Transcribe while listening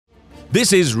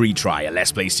This is Retry, a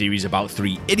Let's Play series about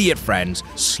 3 idiot friends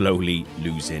slowly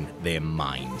losing their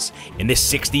minds. In this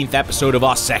 16th episode of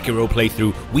our Sekiro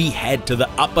playthrough, we head to the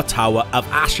upper tower of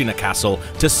Ashina Castle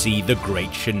to see the great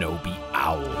Shinobi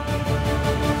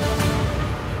Owl.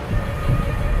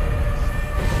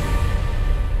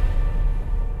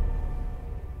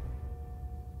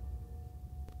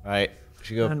 Right, we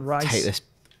should go And rice. take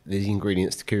these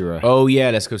ingredients to Kuro. Oh yeah,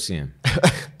 let's go see him.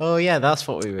 Oh yeah, that's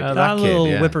what we were doing. That kid, little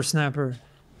yeah. whippersnapper.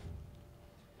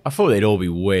 I thought they'd all be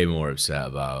way more upset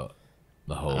about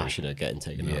the whole... Ashina getting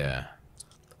taken out. Yeah.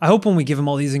 I hope when we give him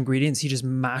all these ingredients, he just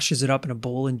mashes it up in a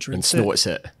bowl and And drinks it. snorts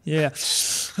it. Yeah.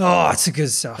 Oh, it's a good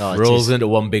stuff. Oh, Rolls into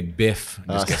one big biff. And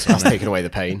just gets that's on it. taking away the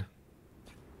pain.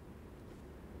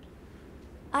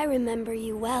 I remember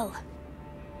you well.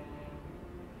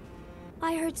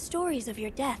 I heard stories of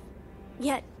your death,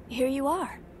 yet here you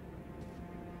are.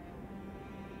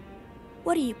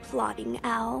 What are you plotting,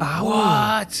 Owl?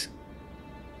 What?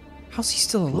 How's he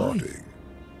still alive? Plotting.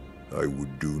 I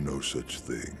would do no such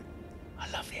thing. I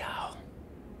love the owl.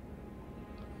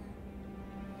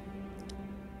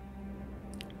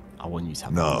 I want you to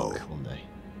have a No. look one day.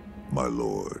 My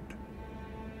lord,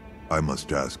 I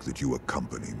must ask that you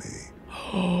accompany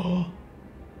me.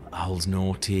 Owl's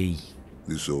naughty.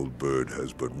 This old bird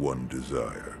has but one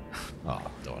desire. Oh,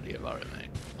 don't want to hear about it, mate.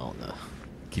 Oh no.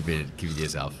 Keep it to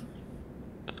yourself.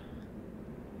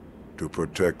 To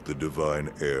protect the divine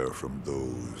heir from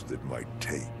those that might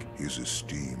take his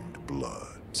esteemed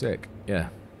blood. Sick. Yeah.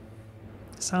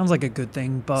 Sounds like a good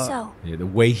thing, but So, Yeah, the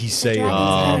way he's the saying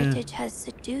dragon's it. heritage has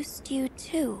seduced you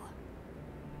too.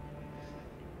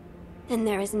 Then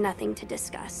there is nothing to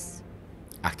discuss.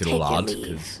 Acted Take all your hard.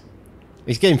 leave. 'Cause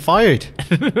He's getting fired.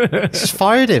 Just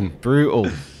fired him.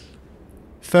 Brutal.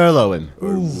 Furlough him. I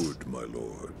would, my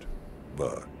lord,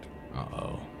 but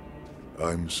Uh-oh.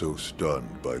 I'm so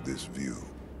stunned by this view.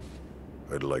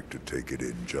 I'd like to take it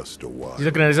in just a while. He's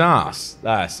looking at his ass.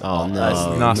 That's Oh, no, That's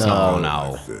no. not an I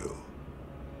owl. feel.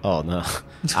 Oh no.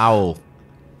 Owl.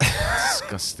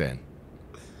 Disgusting.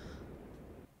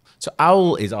 So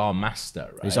Owl is our master,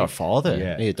 right? He's our father.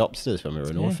 Yeah. He adopted us when we were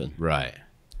an orphan. Right.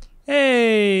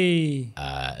 hey,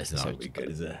 It's not really good,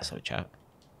 is it? That's our chap.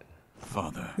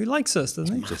 Father, he likes us,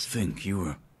 doesn't he? to think you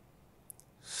were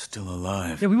still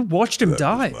alive. Yeah, we watched him That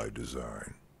die. was my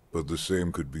design. But the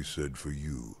same could be said for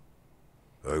you.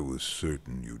 I was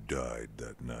certain you died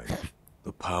that night.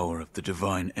 The power of the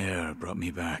divine heir brought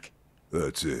me back.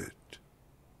 That's it.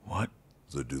 What?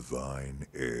 The divine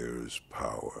heir's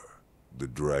power. The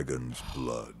dragon's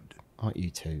blood Aren't you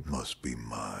two? must be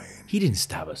mine. He didn't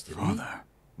stab us, did he? Father.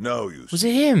 Now you Was see,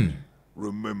 it him?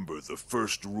 remember the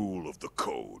first rule of the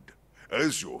code.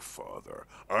 As your father,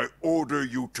 I order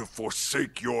you to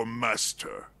forsake your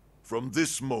master. From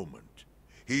this moment,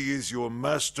 he is your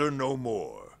master no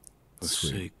more.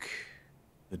 Forsake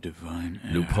the divine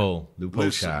heir. Loophole. Loophole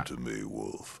Listen chat. to me,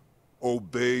 Wolf.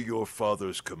 Obey your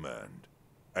father's command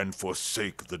and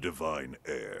forsake the divine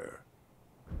heir.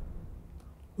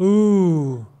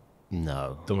 Ooh.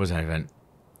 No. Don't was an event.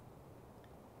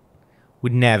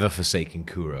 We'd never forsaken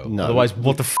Kuro. No. Otherwise,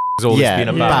 what the f is all this been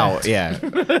about? Yeah.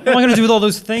 What am I gonna do with all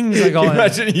those things I got?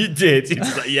 Imagine you did. He's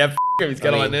just like, yeah, f him. He's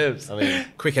getting on my nerves. I mean,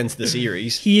 quick end to the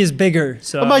series. He is bigger,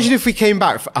 so. Imagine if we came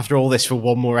back after all this for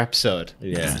one more episode.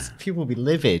 Yeah. People would be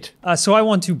livid. So I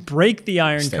want to break the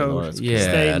iron Stay code. loyal. Yeah,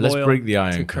 Stay let's loyal break the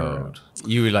iron to Kuro. code.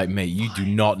 You were like, mate, you do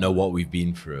not know what we've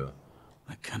been through.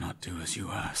 I cannot do as you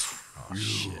ask. Oh,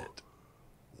 shit.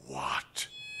 What?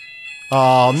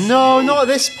 Oh no, not at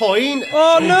this point.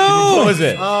 Oh no! What was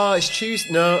it? Oh, it's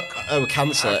Tuesday. No. Oh,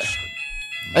 cancel it.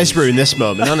 It's ruined this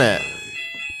moment, hasn't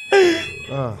it?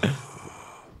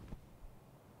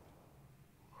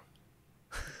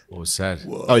 What was said?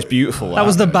 Oh, it's beautiful. That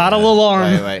was the battle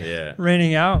alarm Wait. Yeah.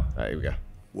 raining out. Right, here we go.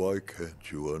 Why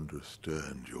can't you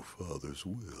understand your father's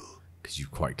will? Because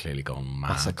you've quite clearly gone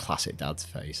mad. That's a classic dad's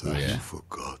face. That. Have you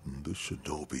forgotten the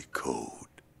Shinobi code?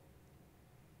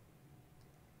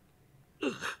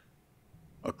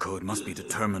 A code must be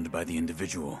determined by the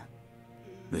individual.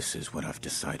 This is what I've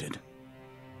decided,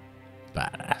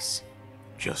 Badass.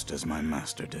 just as my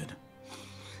master did.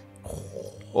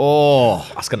 Oh,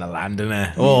 That's gonna land in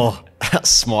there. oh, that's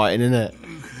smarting, isn't it?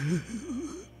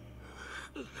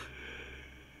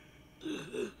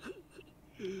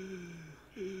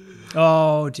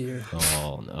 Oh dear.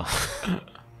 Oh no.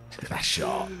 Look at that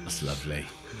shot. That's lovely.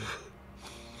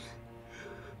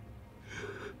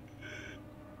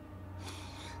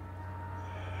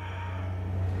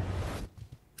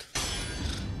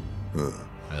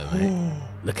 Mate.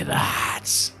 Look at that.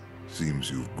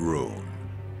 Seems you've grown,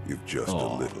 if just a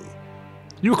little.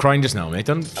 You were crying just now, mate.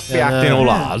 Don't be Yeah, acting no. all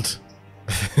hard.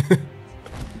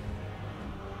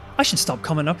 I should stop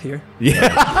coming up here.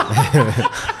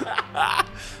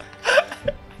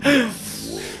 We're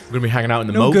gonna be hanging out in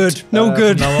the No moat. good. No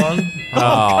good. From now on. Come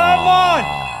on!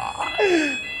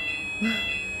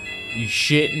 You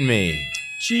shitting me?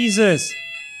 Jesus.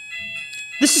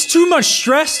 This is too much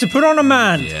stress to put on a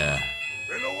man. Yeah.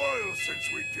 Been a while since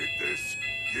we did this.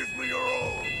 Give me your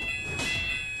all.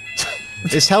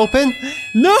 It's helping?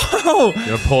 No! You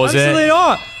wanna pause Absolutely it?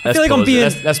 not. I feel like I'm pause it.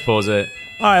 being... Let's pause it.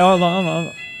 Alright, hold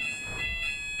on.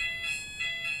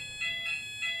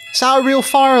 Is that a real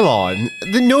fire alarm?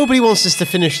 Nobody wants us to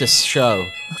finish this show.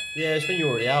 Yeah, it's when you're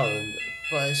already out.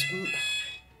 But it's...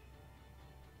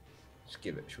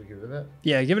 Should we give it a bit?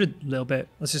 Yeah, give it a little bit.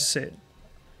 Let's just sit.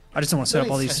 I just don't want to set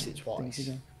up all these Test it twice. things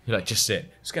again. You're like, just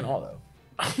sit. It's getting hot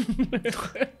though.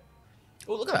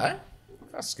 Oh, look at that.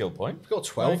 That's a skill point. We've got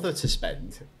 12 though to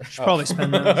spend. Should probably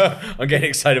spend that. I'm getting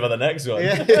excited about the next one.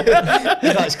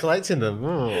 That's collecting them.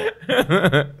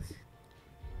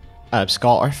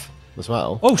 Scarf as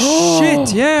well. Oh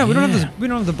shit! Yeah, we don't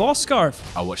have the boss scarf.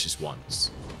 I'll watch this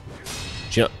once.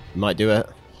 Do you know, might do it.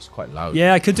 It's quite loud.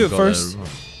 Yeah, I could do it Got first.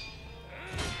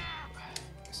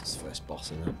 This is the first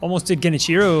boss, isn't it? Almost did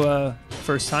Genichiro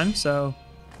first time, so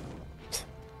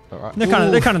Alright. they're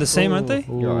kind of the same, aren't they?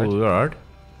 Ooh, you're hard.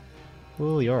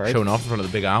 Oh, you're alright. Showing off in front of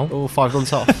the big owl. Oh, 5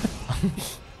 months off.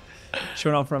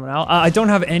 Showing off from an owl. I don't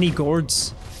have any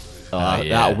gourds, Yeah.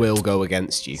 That will go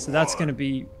against you. so that's gonna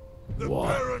be. The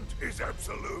parent is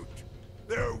absolute.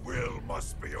 Their will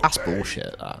must be obeyed. That's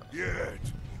bullshit, that. Yet,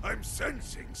 I'm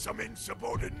sensing some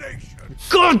insubordination.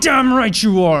 Goddamn right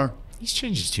you are. He's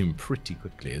changed his tune pretty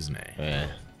quickly, isn't he? Yeah.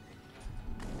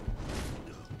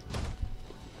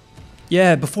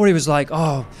 Yeah, before he was like,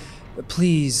 oh,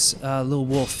 please, little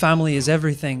wolf, family is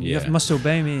everything. You Yeah. must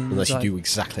obey me. And Unless he's you like, do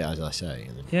exactly as I say.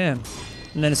 And then... Yeah.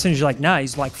 And then as soon as you're like, nah,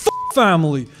 he's like, F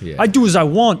family. Yeah. I do as I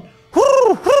want.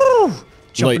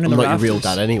 Jumping in the not your real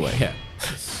rafters. dad anyway. Yeah.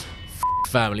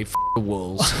 Family, the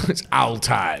wolves. It's owl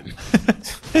time.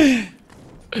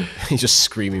 He's just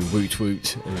screaming woot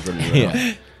woot and running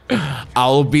around. Yeah.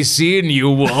 I'll be seeing you,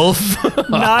 wolf.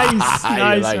 Nice, You're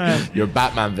nice, like, man. you're a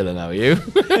Batman villain, are you?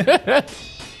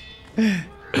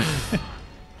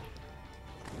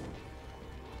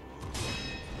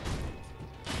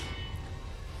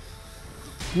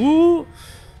 Woo.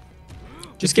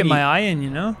 Just get my eye in, you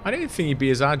know? I don't think he'd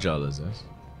be as agile as this.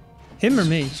 Him or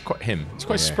me? It's quite him. It's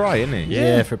quite spry, isn't he?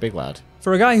 Yeah, for a big lad.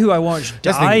 For a guy who I watched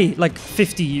Just die like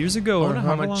 50 years ago. I Or wonder how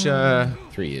however much. long.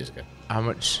 3 years ago. How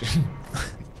much?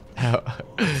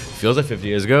 Feels like 50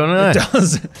 years ago, doesn't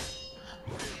it?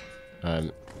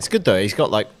 Does. It's good though. He's got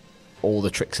like all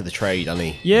the tricks of the trade,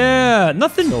 hasn't he? Yeah,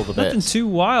 nothing All the nothing bits. too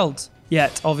wild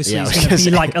yet. Obviously, Yeah, I was he's going to gonna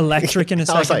be say. like electric in a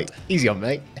I was second. like, easy on,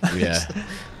 mate. Yeah.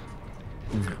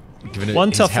 Giving it One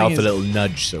his tough thing health is- a little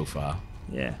nudge so far.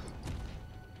 Yeah.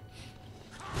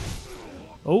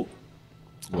 Oh,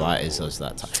 Well, that is us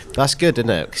that time. That's good, isn't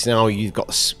it? Because now you've got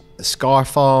the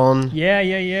scarf on. yeah.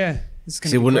 This is Because going to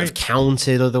it be wouldn't great. have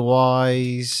counted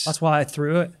otherwise. That's why I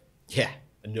threw it. Yeah.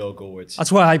 And no gourds.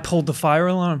 That's why I pulled the fire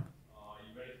alarm. Oh,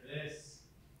 you ready for this?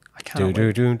 I can't wait.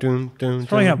 It's probably going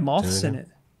to have moths in it.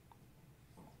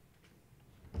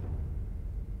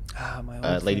 Ah, my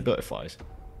old Lady thing. Butterflies.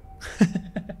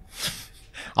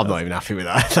 I'm not even happy with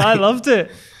that. I loved it.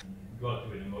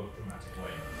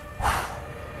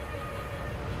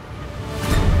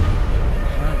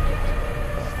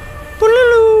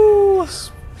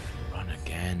 Booloo! Run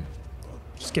again.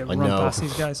 Just get I run know. past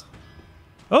these guys.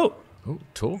 Oh, Oh,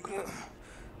 talk.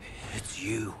 It's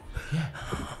you.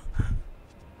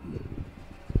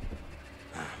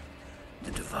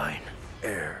 The Divine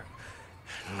Heir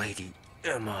and Lady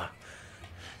Emma.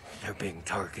 They're being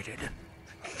targeted.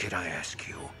 Could I ask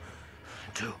you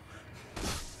to...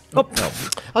 oh,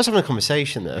 I was having a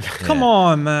conversation there. come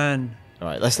on, man. All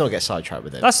right, let's not get sidetracked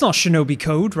with it. That's not Shinobi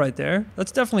code right there.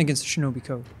 That's definitely against the Shinobi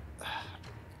code.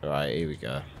 All right, here we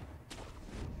go.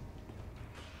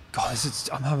 God,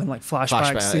 I'm having like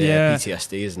flashbacks. Flashback, Yeah.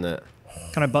 PTSD, isn't it?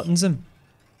 Can I buttons him?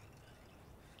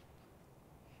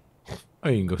 Oh,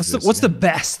 you can go What's the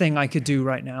best thing I could do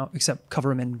right now except cover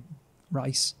him in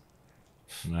rice?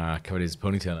 Nah, covered his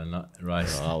ponytail and not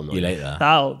rice. Oh, no. You later.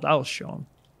 That'll show him.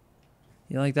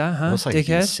 You like that, huh, Looks like he's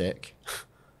dickhead? sick.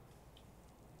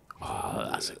 Oh,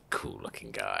 that's a cool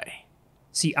looking guy.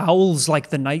 See, owls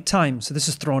like the nighttime, so this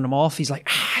is throwing him off. He's like,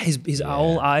 his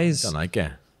owl eyes. Don't like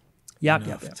it. Yep.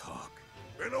 Talk.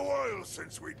 Been a while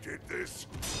since we did this.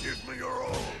 Give me your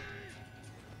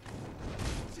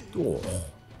all.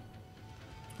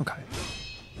 Okay.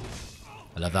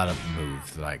 I love that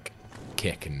move, like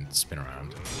kick and spin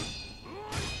around.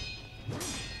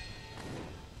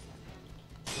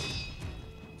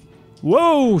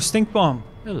 Whoa, stink bomb.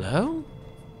 Hello?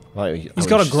 Right, He's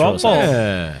got a grot ball.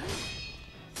 Yeah.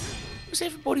 What's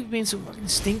everybody being so fucking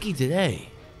stinky today?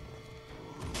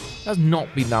 That's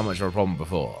not been that much of a problem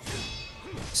before.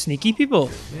 Sneaky people.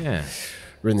 Yeah.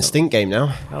 We're in the stink game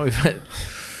now. Now we've got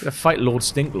to fight Lord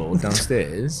Stinklord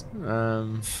downstairs.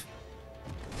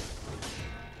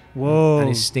 Whoa. And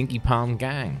his stinky palm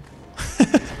gang.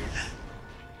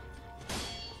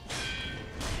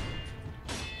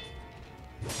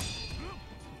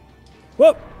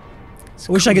 Whoa.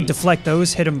 I wish I could deflect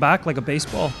those, hit him back like a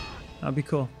baseball. That'd be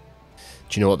cool.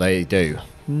 Do you know what they do?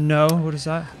 No, what is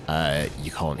that?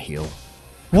 You can't heal.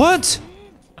 What?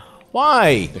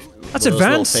 Why? That's Those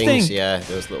advanced little things, thing. yeah,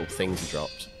 those little things he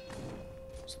dropped.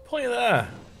 What's the point of that?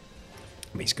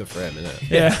 I mean, it's good for him, isn't it?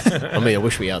 Yeah. I mean, I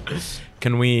wish we had this.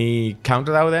 Can we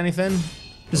counter that with anything?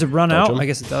 Does it run Dodge out? him. I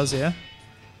guess it does, yeah.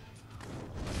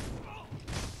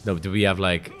 No, do we have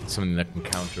like something that can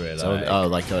counter it? So,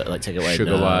 Like like take it away.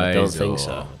 sugar No, I don't wise think or-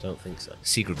 so. I don't think so.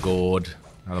 secret gourd,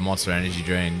 another monster energy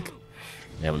drink.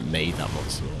 They haven't made that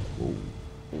monster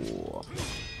yet.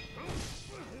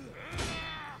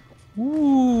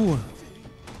 Ooh.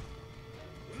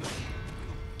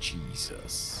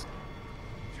 Jesus.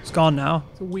 It's gone now.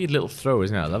 It's a weird little throw,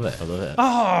 isn't it? I love it. I love it.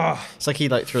 Ah. It's like he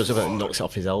like throws it and knocks it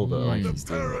off his elbow. Like he's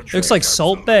doing that It looks like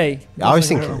Salt Bay. I was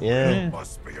thinking, yeah.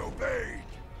 Must be obeyed.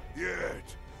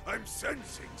 Yet, I'm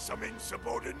sensing some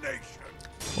insubordination.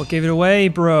 What gave it away,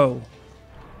 bro?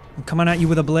 I'm coming at you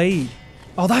with a blade.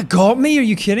 Oh, that got me? Are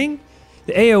you kidding?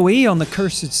 The AoE on the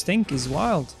Cursed Stink is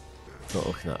wild. Not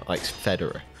looking at like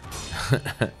Federer.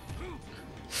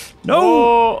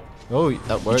 No! Oh,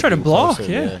 that worked. tried to even block,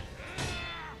 closer, yeah.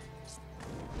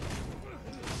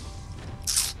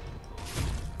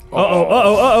 Uh-oh,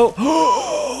 uh-oh,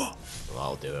 uh-oh. Well,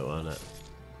 I'll do it, won't it?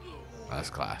 That's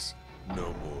class. No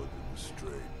more than a stray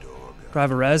dog. Do I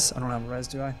have a res? I don't have a res,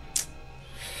 do I?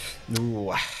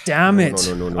 No. Damn No, it.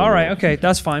 no, no, no, All right, no. okay,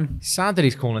 that's fine. Sad that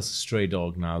he's calling us a stray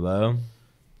dog now, though.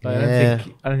 But Yeah.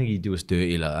 I don't think he'd do us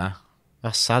dirty like that.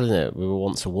 That's sad, isn't it? We were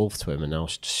once a wolf to him, and now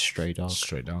it's just a stray dog.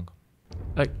 Stray dog.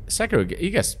 Like Sekiro, he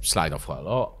gets slagged off quite a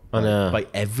lot. I know. By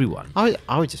everyone. I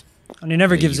would just. And he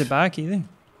never gives Leave. it back either.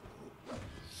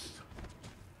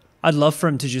 I'd love for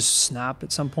him to just snap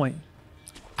at some point.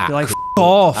 Be like, F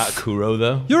off. At Kuro,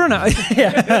 though. You're an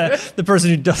yeah, the person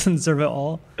who doesn't deserve it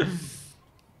all.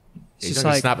 It's He's just not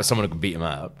gonna like, snap at someone who can beat him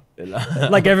up.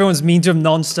 like everyone's mean to him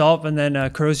non-stop, and then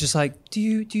Kuro's just like, do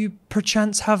you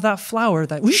perchance have that flower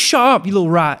that... Will you shut up, you little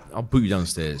rat? I'll boot you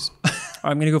downstairs. All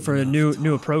right, I'm gonna go for a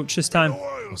new approach this time.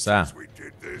 What's that? We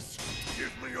did this.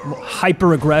 Give me your all.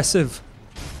 Hyper aggressive.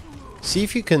 See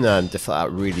if you can deflect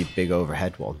that really big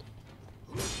overhead one.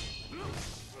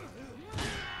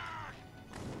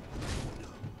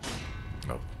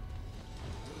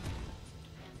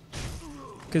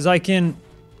 Because I think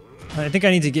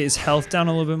I need to get his health down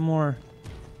a little bit more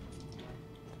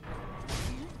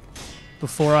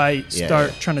before I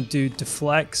start trying to do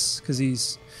deflects, because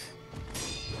he's...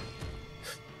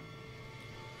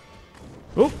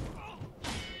 Oh!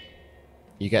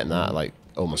 You're getting that like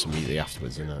almost immediately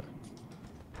afterwards, isn't it?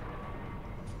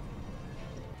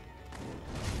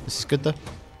 This is good though.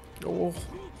 Oh.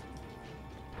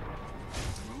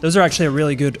 Those are actually a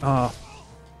really good... I was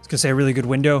going to say a really good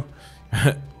window.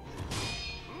 That's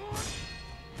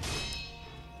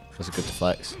a good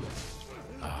deflex.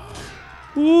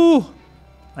 Ooh!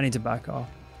 I need to back off.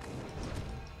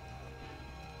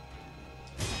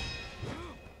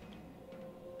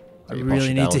 I you really push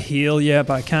it need to down. heal, yeah,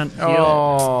 but I can't heal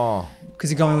Oh. because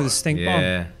he got me with a stink bomb.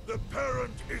 Yeah. The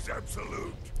parent is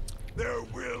absolute. Their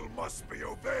will must be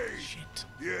obeyed. Shit.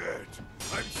 Yet,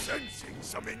 I'm sensing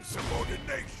some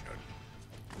insubordination.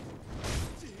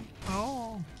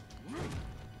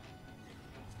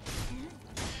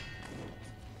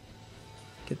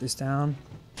 Get this down.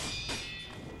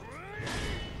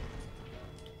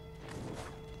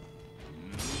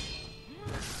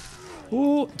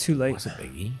 Ooh, too late. What's a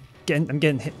biggie? I'm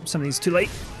getting hit. Some of these too late.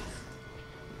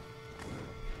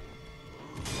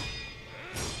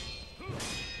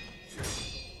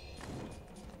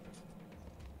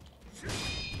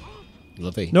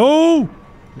 Lovely. No!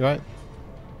 You right?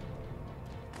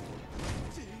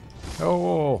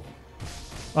 Oh.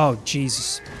 Oh,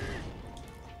 Jesus.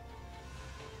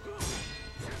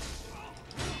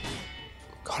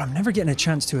 God, I'm never getting a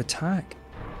chance to attack.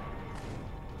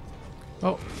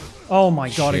 Oh. Oh my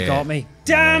God, it Shit. got me.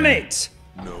 Damn it!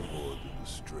 No more than a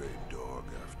stray dog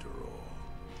after all.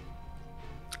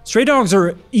 Stray dogs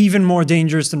are even more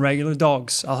dangerous than regular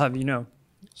dogs, I'll have you know.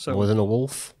 So More than a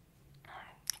wolf.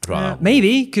 Right.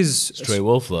 maybe, because Stray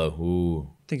wolf, though. Ooh.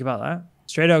 think about that.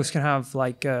 Stray dogs can have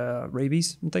like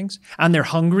rabies and things, and they're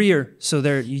hungrier, so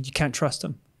you can't trust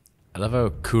them. I love how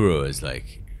Kuro is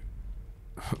like,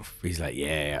 he's like,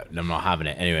 yeah, I'm not having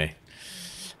it anyway.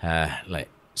 Like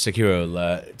Sekiro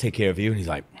will take care of you, and he's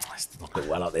like, it's not going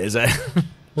well out there, is it?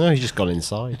 No, he's just gone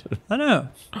inside. I know.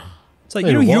 It's like,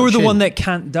 Hey, you're the watching. one that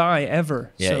can't die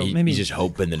ever. Yeah, so maybe he's just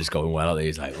hoping that it's going well out there.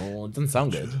 He's like, oh, it doesn't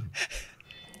sound good.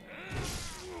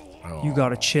 you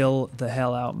gotta chill the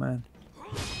hell out, man.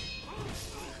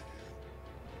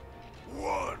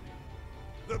 One.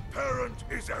 The parent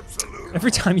is absolute.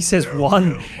 Every time he says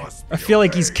one, I feel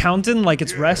like he's counting like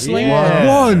it's wrestling. Yeah.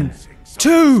 1,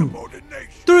 2,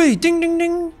 Subordination. 3, ding, ding,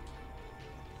 ding.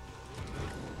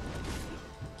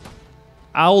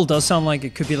 Owl does sound like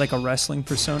it could be like a wrestling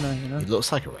persona, you know? He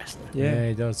looks like a wrestler. Yeah.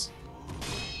 he does.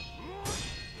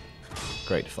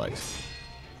 Great flex.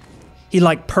 He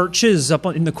like perches up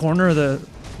in the corner of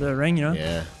the ring, you know?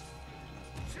 Yeah.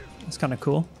 It's kind of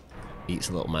cool. Eats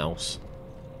a little mouse.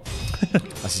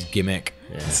 That's his gimmick.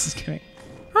 Yeah. This is great.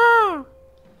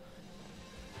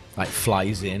 Like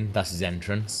flies in. That's his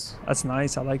entrance. That's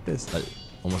nice. I like this. Like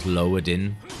almost lowered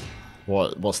in.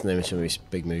 What's the name of some of his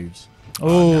big moves?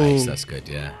 Oh, Nice. That's good.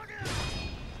 Yeah.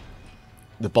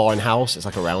 The barn house. It's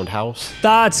like a roundhouse.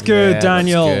 that's good, Yeah,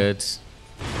 Daniel. That's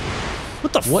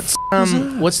What the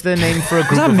good. What's the name for a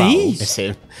group that of me? vowels? It's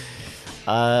him.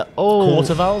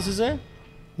 Quarter vowels, is it?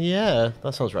 Yeah,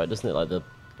 that sounds right, doesn't it? Like the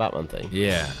Batman thing.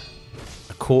 Yeah.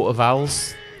 A quarter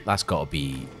vowels. That's got to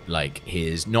be like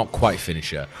his not quite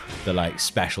finisher, the like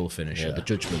special finisher. Yeah, the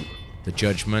judgment. The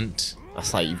judgment.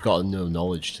 That's like you've got to know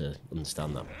knowledge to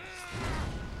understand that.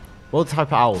 What type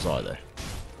of owls are there?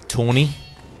 Tony.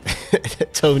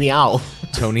 Tony Owl.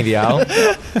 Tony the owl.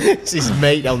 It's his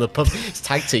mate on the pub. It's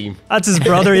tag team. That's his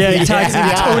brother, yeah. He tags him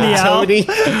Tony out.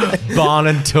 Tony. Barn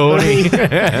and Tony.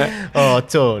 Oh,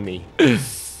 Tony.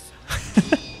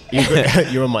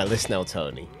 You're on my list now,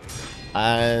 Tony.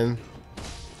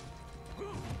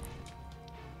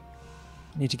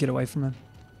 Need to get away from him.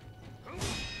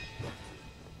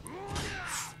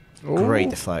 Great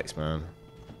deflects, man.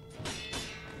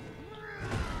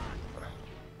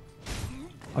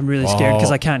 I'm really scared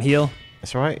because I can't heal.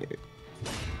 That's right.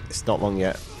 It's not long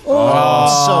yet. Oh,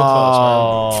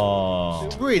 so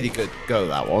close, man. Really good go,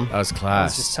 that one. That was That was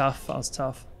class. just tough. That was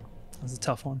tough. That was a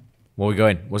tough one. Where are we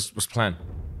going? What's the plan?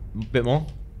 A bit more?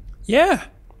 Yeah.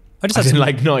 I just I had didn't some,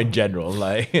 like not in general.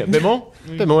 Like a bit more?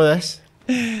 A bit more of this.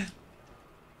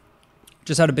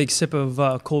 just had a big sip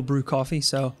of cold brew coffee,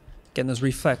 so getting those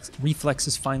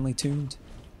reflexes finely tuned.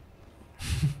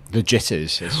 The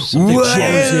jitters. It's something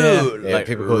yeah,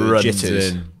 people call it runs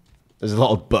jitters. in. There's a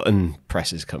lot of button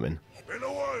presses coming. Been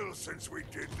a while since we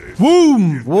did this.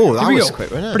 Boom! Whoa, that Here we was go. quick,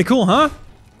 wasn't it? Pretty cool, huh?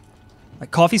 Like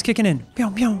coffee's kicking in.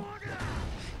 Pew, pew.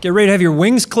 Get ready to have your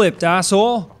wings clipped,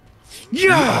 asshole.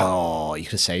 Yeah! Oh, you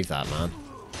could have saved that, man.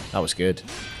 That was good.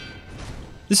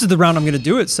 This is the round I'm going to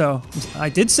do it, so I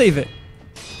did save it.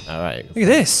 All right. Look at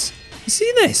this. You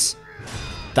see this?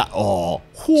 That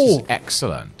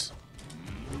Excellent.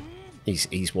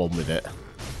 he's won with it.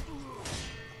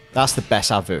 That's the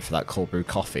best advert for that cold brew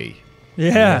coffee.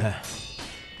 Yeah.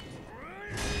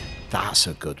 That's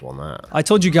a good one. That. I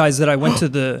told you guys that I went to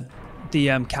the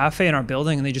cafe in our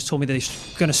building, and they just told me they're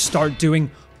going to start doing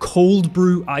cold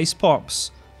brew ice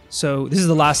pops. So this is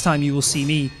the last time you will see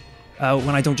me when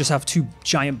I don't just have two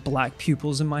giant black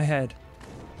pupils in my head.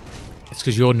 It's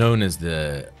because you're known as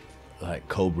the like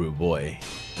cold brew boy.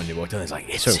 When they walked in, it's like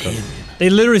it's him. They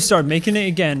literally started making it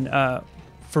again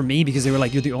for me because they were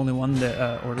like, "You're the only one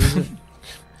that orders it."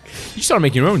 You started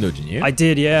making your own, though, didn't you? I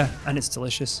did, yeah, and it's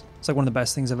delicious. It's like one of the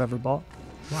best things I've ever bought.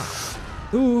 Wow.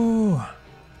 Ooh.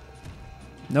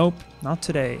 Nope, not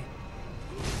today.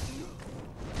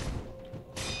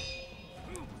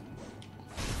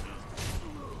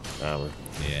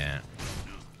 Yeah.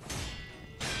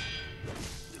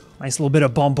 Nice little bit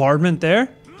of bombardment there.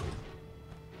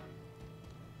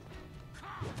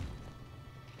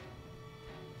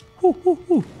 Hoo, hoo,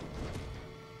 hoo. You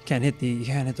can't hit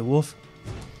the wolf.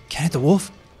 Can't hit the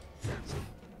wolf.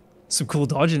 Some cool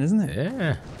dodging, isn't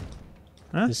it?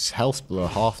 Yeah. His health's below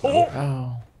half now.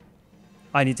 Oh.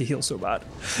 I need to heal so bad.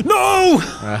 No!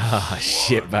 Ah,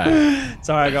 shit bag.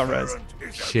 Sorry, I got res. Parent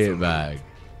is Shit absolute. bag.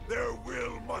 Their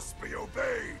will must be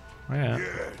obeyed. Yeah.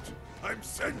 Yet, I'm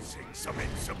sensing some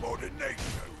insubordination.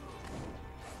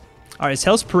 All right, his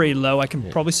health's pretty low. I can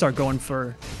probably start going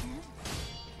for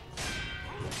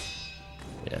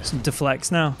some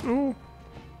deflects now.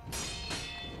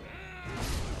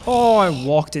 Oh, I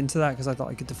walked into that because I thought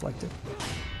I could deflect it.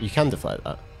 You can deflect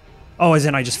that. Oh, as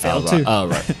in I just failed right. to. Oh,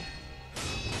 right.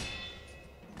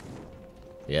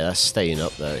 Yeah, that's staying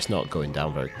up there. It's not going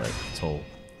down very quick at all.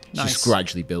 It's Nice. just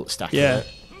gradually built, stacking Yeah. it.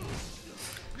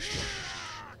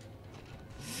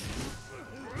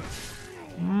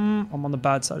 I'm on the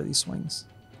bad side of these swings.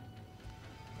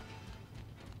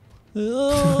 That's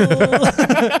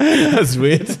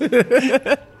weird.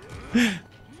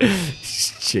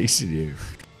 He's chasing you.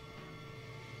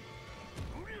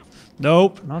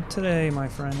 Nope, not today, my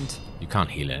friend. You can't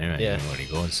heal it anyway. Yeah. You know where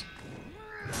he goes.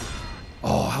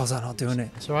 Oh, how's that not doing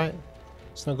it? It's alright.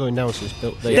 It's not going down, so it's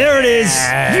built there. There it is!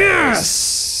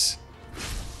 Yes!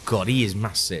 God, he is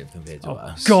massive compared to Oh,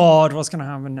 us. God, what's gonna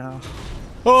happen now?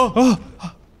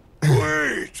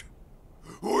 Wait!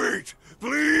 Wait!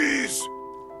 Please!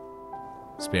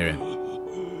 Spear him.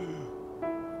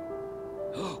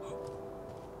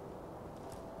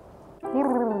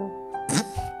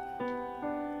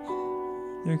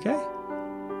 You okay?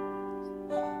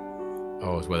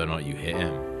 Oh, it's whether or not you hit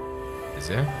him. Is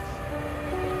it?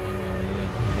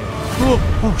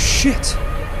 Oh, shit!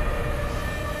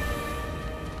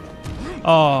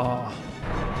 Oh,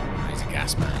 He's a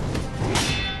gas man.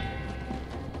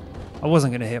 I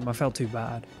wasn't gonna hit him. I felt too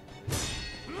bad.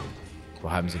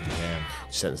 What happens if you hit him?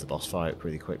 Sends the boss fight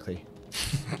pretty quickly.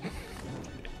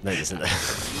 No, doesn't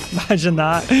it? Imagine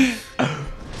that.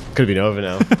 Could have been over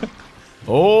now.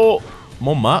 Oh,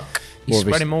 more muck. He's More of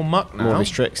his- spreading more muck now. More of his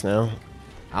tricks now.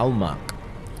 Al muck.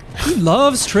 He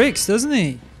loves tricks, doesn't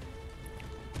he?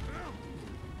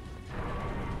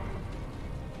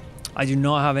 I do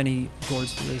not have any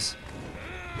gourds for this.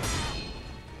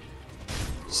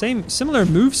 Similar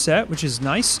move set, which is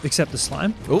nice, except the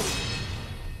slime. Oh,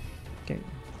 Okay.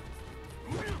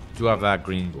 do have that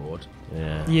green board.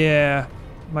 Yeah. Yeah,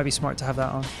 might be smart to have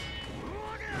that on.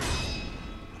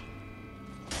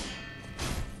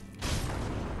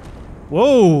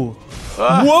 Whoa!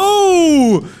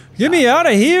 Whoa! Get me out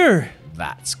of here!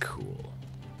 That's cool.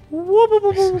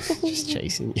 Just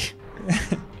chasing you.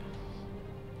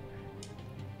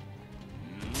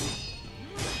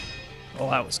 Oh,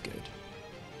 that was good.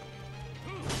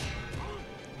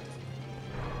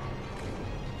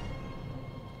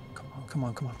 Come on, come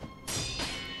on, come on.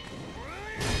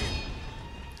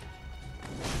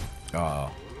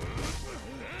 Oh,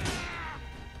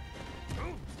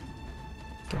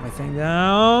 Get my thing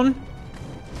down.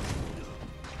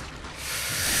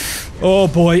 Oh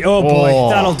boy, oh boy. Oh.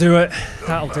 That'll do it.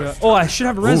 That'll do it. Oh, I should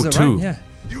have a res Ooh, though, two. right? Yeah.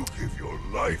 You give your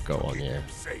life Go to on, keep yeah. him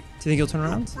safe. Do you think he'll turn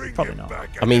around? Bring Probably him not. back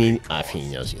I mean, I think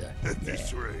he knows you there. at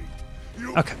this rate.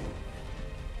 You Okay.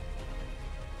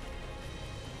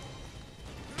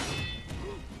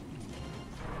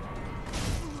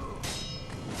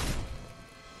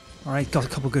 All right, got a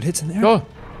couple good hits in there. oh.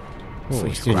 Oh,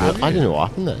 He's I grabbing don't you. know what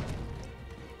happened then.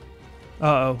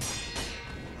 Uh-oh.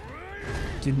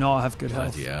 Do not have good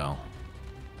health. Bloody hell.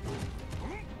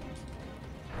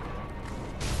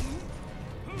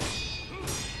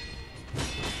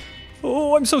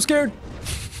 Oh, I'm so scared.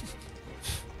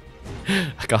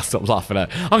 I can't stop laughing at.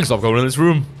 I can stop going in this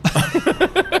room.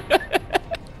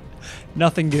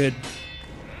 Nothing good.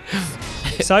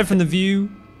 Aside from the view,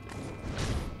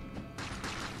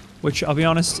 which I'll be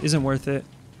honest, isn't worth it.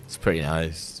 It's pretty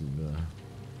nice.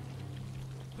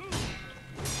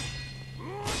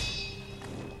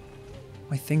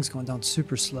 My thing's going down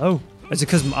super slow. Is it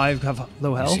because I have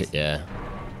low health? Yeah.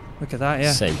 Look at that,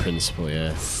 yeah. Same principle,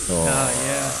 yeah. Oh. Ah,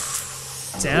 yeah.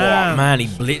 Oh, Damn. man, he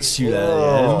blitzed you there.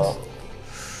 at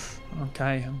the end.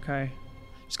 Okay, okay.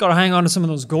 Just gotta hang on to some of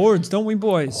those gourds, don't we,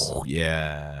 boys? Oh,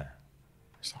 yeah.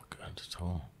 It's not good at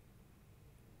all.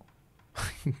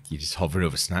 You just hovered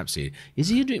over Snapseed. Is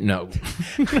he a dream? No.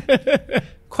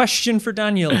 Question for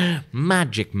Daniel.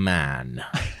 Magic man.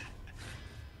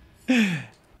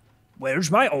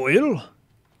 Where's my oil?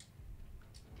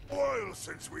 While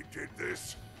since we did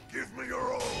this, give me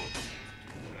your all.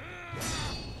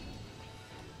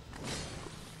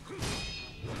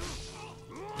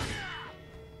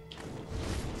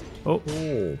 Oh,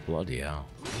 Oh, bloody hell.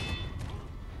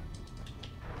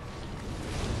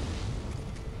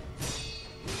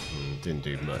 Didn't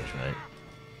do much, right?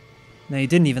 no, he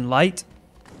didn't even light.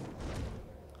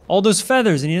 All those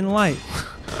feathers and he didn't light.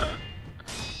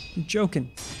 You're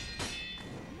joking.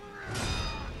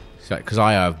 Because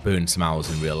I have burned some owls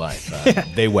in real life.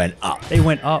 They went up. They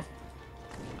went up.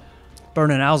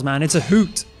 Burning owls, man. It's a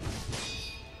hoot.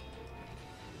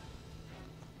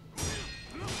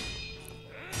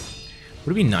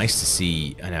 Would it be nice to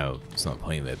see? I know it's not the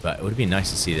point of it, but it would be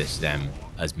nice to see this them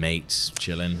as mates,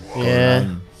 chilling, going Yeah.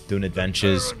 around, doing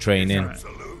adventures, training.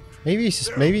 Maybe he's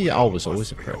just, maybe Al was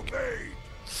always a prick.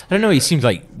 I don't know. He seemed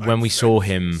like when we saw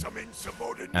him Some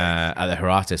insubordinate. at the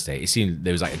Hirata estate, it seemed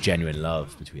there was like a genuine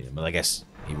love between them. But I guess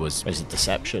He was Is it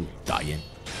deception? dying.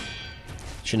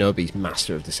 Shinobi's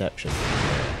master of deception.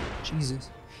 Jesus.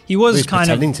 He was He's kind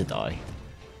pretending of to die.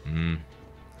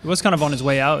 he was kind of on his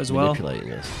way out as well.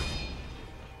 Manipulating us.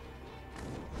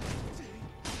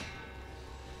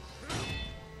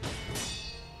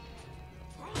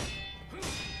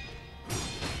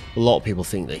 A lot of people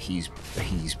think that he's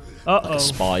like a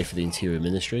spy for the Interior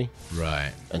Ministry,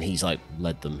 Right. and he's like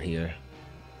led them here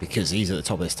because he's at the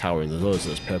top of this tower and there's loads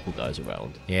of those purple guys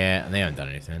around. Yeah, and they haven't done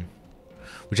anything.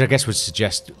 Which I guess would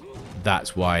suggest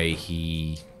that's why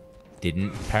he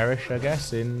didn't perish, I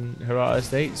guess, in Hirata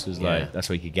Estates. Was Yeah. like, that's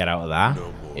why he could get out of that.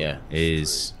 Yeah.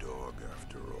 Is... Dog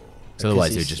after all. So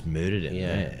otherwise they would he's- just murdered him.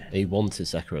 Yeah. He wanted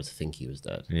Sekiro to think he was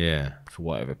dead Yeah. for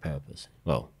whatever purpose.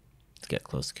 Well, to get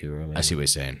close to Kuro. Maybe. I see what you're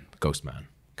saying. Ghost Man.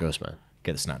 Ghost Man.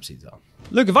 Get the snap seeds on.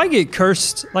 Look, if I get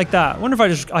cursed like that, I wonder if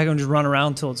I can just run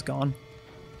around till it's gone.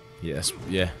 Yes.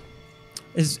 Yeah.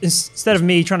 Instead of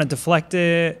me trying to deflect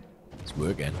it. It's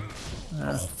working.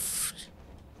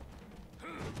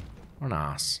 What an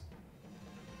ass.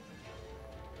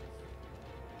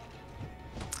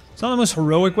 It's not the most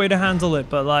heroic way to handle it,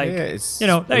 but like, it's... you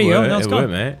know, there you go. Now it's gone.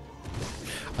 mate.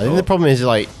 I think the problem is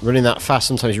like running that fast.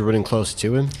 Sometimes you're running closer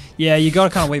to him. Yeah, you gotta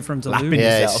kind of wait for him to Lapping lose. it.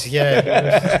 Yeah, yourself.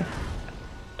 yeah.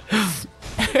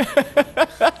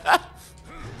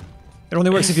 It only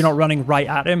works if you're not running right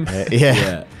at him.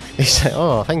 Yeah. He's like,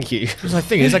 oh, thank you. It's like,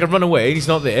 thing is, I can run away and he's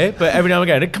not there, but every now and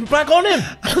again, I come back on him.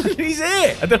 He's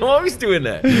here. I don't know what he's doing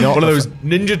there. Not One of the those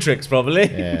ninja tricks, probably.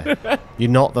 Yeah. You're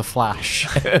not the Flash.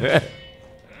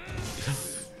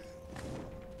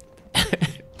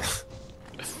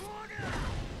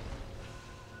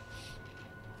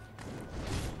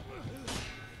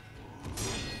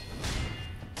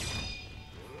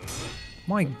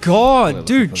 My God,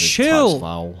 dude, chill.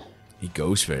 Foul. He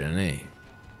goes for it, doesn't he?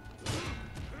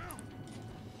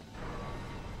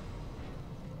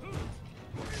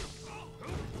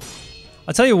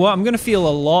 I'll tell you what, I'm gonna feel a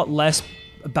lot less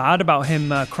bad about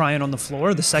him crying on the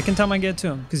floor the second time I get to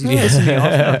him because he's pissing me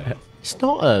off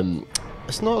now.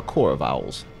 It's not a court of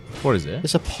owls. What is it?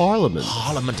 It's a parliament.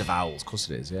 Parliament of Owls. Of course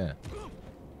it is, yeah.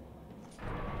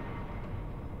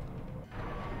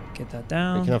 Get that You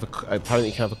down. can have apparently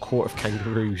you can have a court of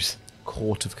kangaroos.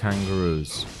 Court of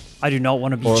Kangaroos. I do not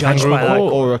want to be Or a judged kangaroo by that.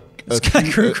 court. Or a It's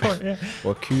kangaroo court, yeah.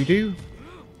 Or a kudu. I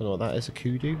don't know what that is, a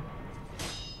kudu.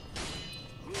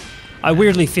 I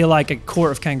weirdly feel like a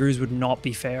court of kangaroos would not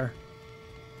be fair.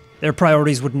 Their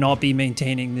priorities would not be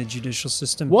maintaining the judicial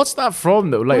system. What's that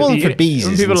from, though? Like, One for bees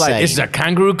when is people are like, this is insane. a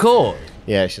kangaroo court.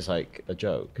 Yeah, it's just like a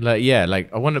joke. Like, yeah,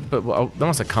 like, I wonder, but that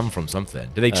must have come from something.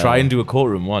 Did they try and do a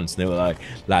courtroom once? And they were like,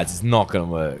 lads, it's not going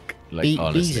to work. Like,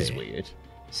 honestly. Bees is weird.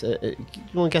 So, you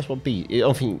want to guess what bee? I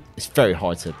don't think it's very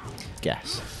hard to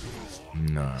guess.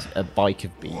 No. A bike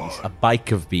of bees. A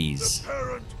bike of bees.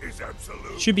 Parent is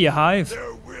absolute. Should be a hive.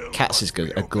 There will Cats is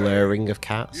good. A glaring of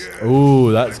cats.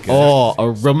 Ooh, that's good. Oh,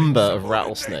 a rumba of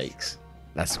rattlesnakes.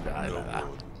 That's good. I like that.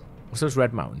 What's those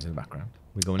red mountains in the background?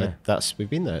 We going there? We've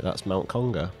been there. That's Mount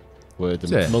Conga, where Is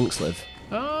the it? monks live.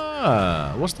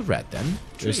 Ah, what's the red then?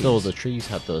 Just all the trees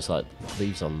had those like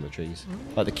leaves on the trees,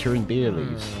 like the curing beer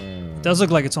leaves. Does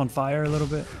look like it's on fire a little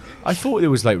bit. I thought it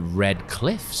was like red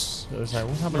cliffs. I was like,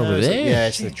 what's happening over It's like- there? yeah,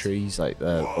 it's the trees, like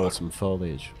the autumn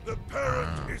foliage. The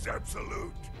parent is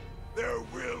absolute. Their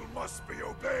will must be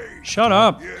obeyed. Shut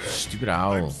up. Yes, Stupid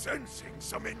I'm owl. sensing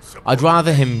some insubordination. I'd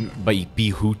rather him be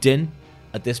hooting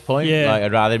at this point. Yeah. Like,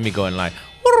 I'd rather me going like,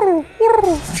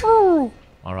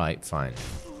 all right, fine.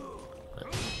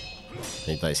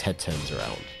 And his head turns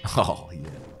around. Oh,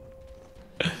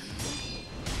 yeah.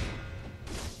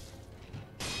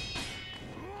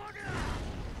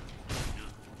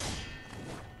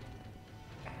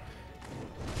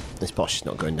 This boss is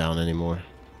not going down anymore.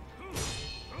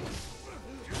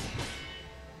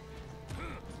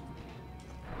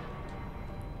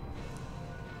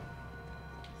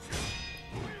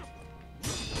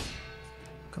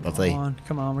 Come Lovely. on,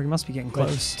 come on. We must be getting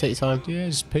close. Take your time. Yeah,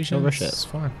 just patience. Don't rush it. It's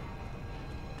fine.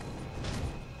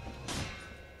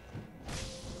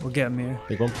 We'll get him here.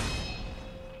 Big one.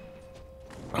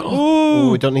 Ooh!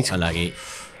 Oh, we don't need to. I like it.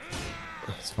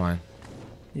 It's fine.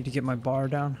 Need to get my bar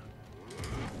down.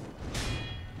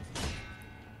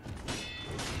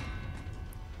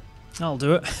 I'll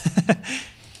do it.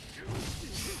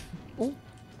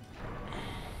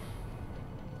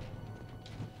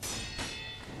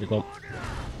 Big one.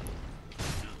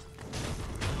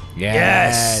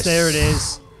 Yes, there it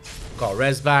is. Got a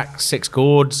res back, 6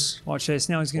 chords. Watch this.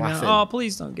 Now he's gonna. Laughing. Oh,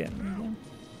 please don't get me again.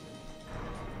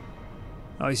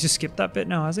 Oh, he's just skipped that bit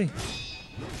now, has he?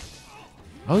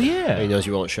 Oh yeah. He knows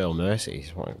you won't show mercy.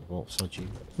 He's like, well, so you.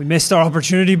 We missed our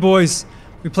opportunity, boys.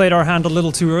 We played our hand a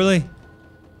little too early.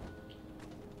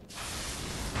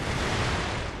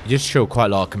 You just show quite a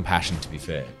lot of compassion, to be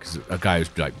fair, because a guy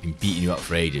who's like been beating you up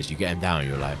for ages, you get him down, and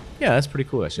you're like, yeah, that's pretty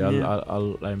cool. Actually, Yeah.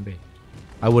 I'll let him be.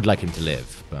 I would like him to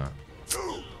live, but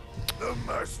The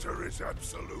master is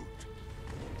absolute.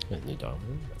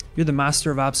 You're the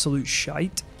master of absolute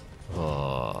shite.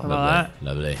 Oh, How about that?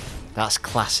 lovely. that's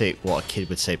classic. What a kid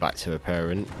would say back to a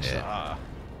parent. Yeah,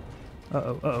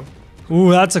 Uh-oh, uh-oh.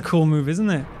 Ooh, that's a cool move, isn't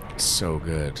it? so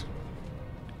good.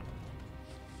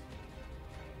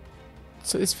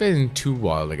 So it's feeling too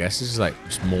wild, I guess. This is like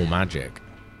just more magic.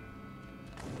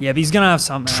 Yeah, but he's gonna have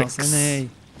something else, Tricks. isn't he?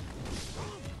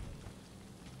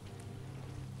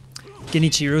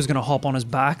 Genichiro's gonna hop on his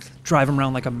back, drive him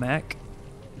around like a mech.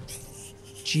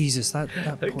 Jesus, that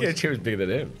I think poison- Genichiro was bigger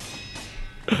than him.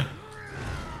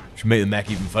 Should make the mech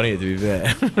even funnier, to be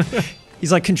fair.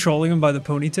 He's like controlling him by the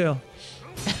ponytail.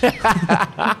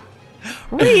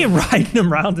 Really riding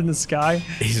him around in the sky.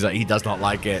 He's like, he does not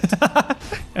like it.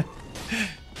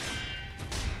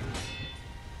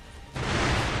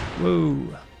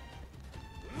 Whoa.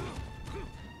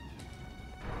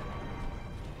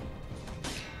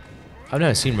 I've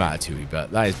never seen Ratatouille,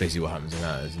 but that is basically what happens in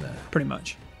that, isn't it? Pretty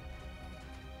much.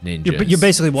 Ninjas. You're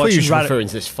basically I thought you watching were referring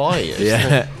to this fight.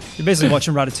 Yeah. You're basically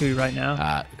watching Ratatouille right now.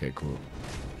 Ah, okay, cool.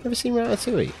 Never seen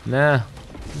Ratatouille. Nah,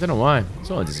 I don't know why.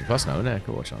 It's on Disney Plus now, isn't it? I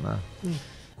could watch it on now.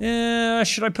 Yeah,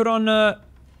 should I put on?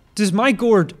 Does my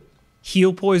gourd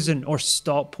heal poison or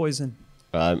stop poison?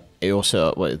 It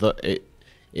also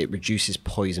it reduces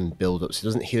poison buildup. So it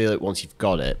doesn't heal it once you've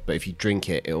got it, but if you drink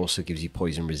it, it also gives you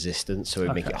poison resistance. So it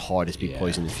would make it harder to be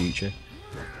poisoned in the future.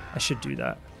 I should do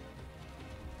that.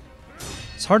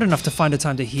 It's hard enough to find a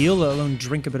time to heal, let alone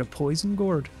drink a bit of poison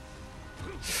gourd.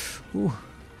 Ooh,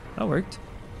 that worked.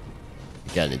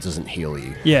 Again, it doesn't heal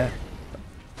you, Yeah.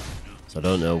 so I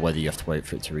don't know whether you have to wait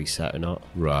for it to reset or not.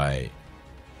 Right.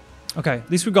 Okay,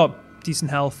 at least we've got decent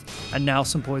health and now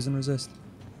some poison resist.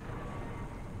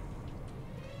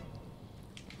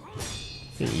 I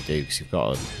think you do because you've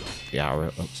got the arrow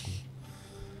up.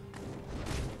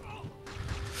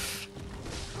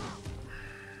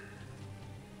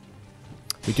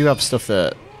 We do have stuff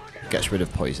that gets rid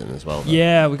of poison as well, though.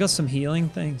 Yeah, we got some healing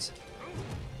things.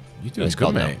 You doing It's good,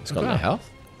 gone now. mate. It's gone Got now. health.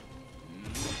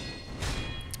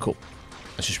 Cool.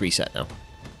 Let's just reset now.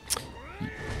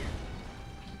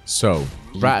 So,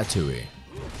 Ratatouille.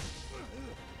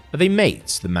 Are they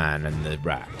mates, the man and the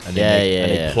rat? And Yeah,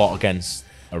 and they yeah. plot against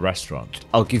a restaurant.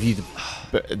 I'll give you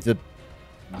the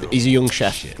he's a young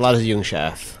chef. The lad is a young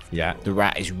chef. Yeah. The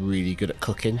rat is really good at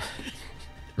cooking,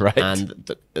 Right. and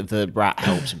the rat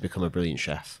helps him become a brilliant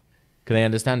chef. Can they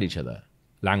understand each other?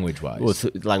 Language-wise? Well,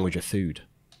 language of food.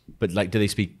 But, like, do they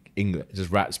speak English?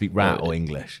 Does rat speak rat or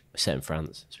English? Set in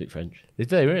France. Speak French. Did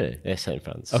they really? Yeah, set in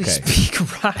France. Okay.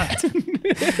 Speak rat.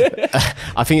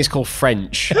 I think it's called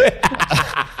French.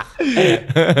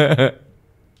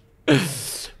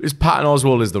 It's Patton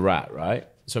Oswalt is the rat, right?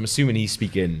 So I'm assuming he's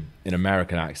speaking in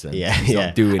American accent. Yeah, He's yeah.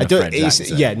 not doing I a don't- French it's-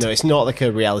 accent. Yeah, no, it's not like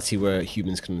a reality where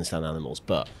humans can understand animals,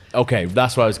 but Okay,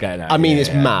 that's what I was getting at. I mean, Yeah, it's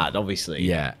yeah. mad, obviously.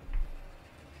 Yeah.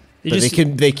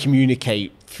 But they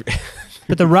communicate.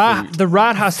 But the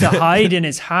rat has to hide in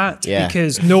his hat Yeah.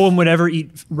 because no one would ever eat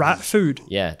rat food.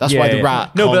 Yeah, that's why the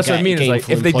rat. No, but can't that's what I get mean. Is like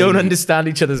gainful if they don't employment. understand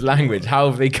each other's language, how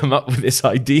have they come up with this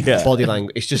idea? body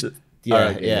language, it's just yeah,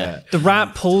 Okay, yeah. The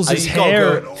rat pulls his you gotta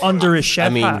hair go- under his chef I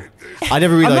mean, hat. I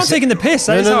never realized. I'm not taking the piss.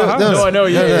 That is No, how no, it no, happens. No, I know.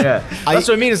 Yeah, yeah. I- That's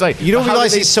what I mean. Is like You don't how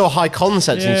realize do they- it's so high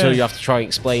concept Yeah. until you have to try and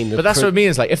explain. But that's what I mean.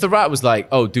 Is like if the rat was like,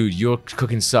 "Oh, dude, your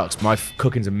cooking sucks. My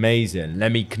cooking's amazing.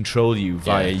 Let me control you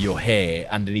via Yeah. your hair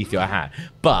underneath your hat."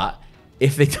 But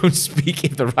if they don't speak,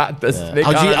 if the rat does, they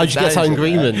How'd can't you get understand that each other.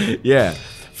 agreement? Yeah,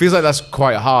 feels like that's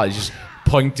quite hard. It's just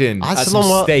pointing That's at a some long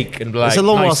while- steak and be like, It's a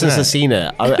long while "Nice, since innit?" I've seen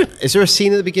it. Is there a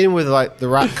scene at the beginning where like the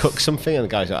rat cooks something and the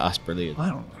guy's like, "That's brilliant." I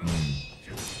don't know.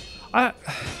 I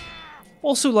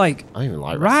also like I don't even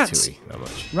like rats. Ratatouille that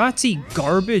much. Rats eat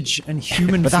garbage and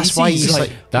human But that's feces. why he's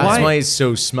like- That's why he's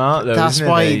so smart, though. That's isn't it,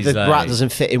 why that he's the like- rat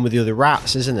doesn't fit in with the other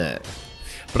rats, isn't it?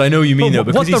 But I know what you mean, though,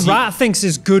 But because what the he's rat thinks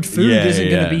is good food Yeah, isn't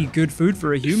going yeah. to be good food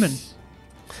for a human.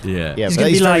 Yeah. Yeah, He's but gonna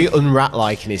he's be very like-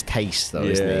 unrat-like in his taste, though,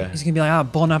 isn't Yeah. he? He's going to be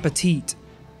like, bon appetit.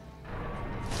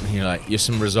 And you're like, you're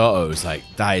some risotto. It's like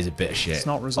that is a bit of shit. It's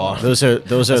not risotto. Oh, Those are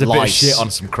There's a bit of lice. shit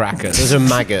on some crackers. Those are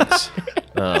maggots.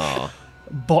 Oh.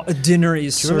 But dinner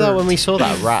is Do you remember that when served. we saw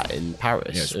that rat in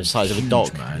Paris? Yeah, it's the size of a huge,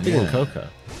 dog, man, bigger than yeah. Coco.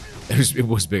 It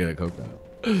was bigger than Coco.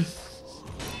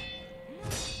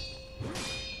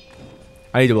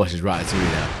 I need to watch this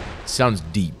Ratatouille now. Sounds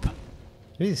deep.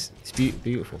 It is. It's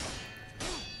beautiful.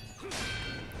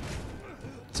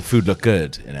 Does the food look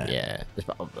good in it? Yeah.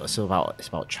 It's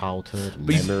about childhood, and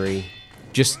But memory.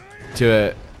 Just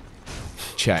to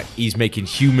check, he's making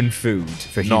human food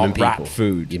For not human rat people.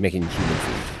 food. You're making human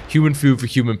food. Human food for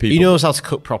human people. He knows how to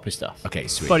cook proper stuff. Okay,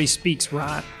 sweet. But he speaks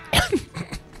rat.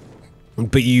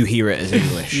 But you hear it as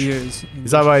English. Years.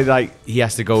 Is that why like he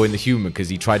has to go in the human because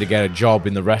he tried to get a job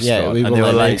in the restaurant we and won't they were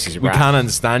let him like, in 'cause he's a "We rat." can't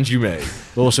understand you, mate."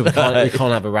 But also, we can't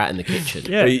have a rat in the kitchen.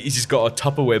 Yeah. But he's just got a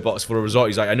Tupperware box full of risotto.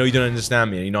 He's like, "I know you don't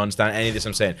understand me, and you don't understand any of this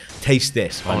I'm saying. Taste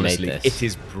this, I made honestly, this." it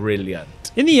is brilliant."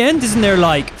 In the end, isn't there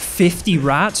like 50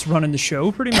 rats running the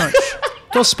show pretty much?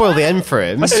 Don't spoil the end for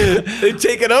him. They've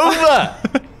taken over.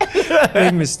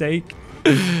 Big mistake.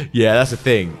 Yeah, that's the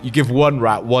thing. You give one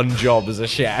rat one job as a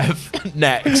chef.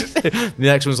 Next, the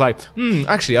next one's like,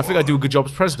 actually, I think I do a good job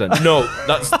as president. No,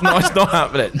 it's not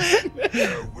happening.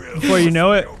 Before you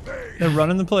know it, they're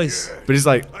running the place. But it's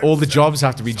like all the jobs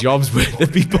have to be jobs where the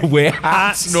people wear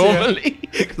hats Hats, normally.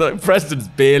 Like president's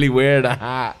barely wearing a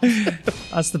hat.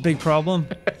 That's the big problem.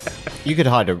 You could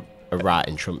hide a rat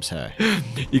in Trump's hair.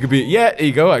 You could be, yeah, there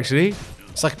you go, actually.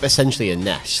 It's like essentially a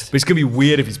nest. But it's gonna be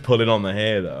weird if he's pulling on the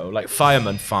hair though. Like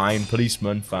fireman, fine.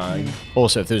 Policeman, fine.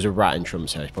 Also, if there's a rat in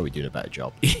Trump's hair, he's probably doing a better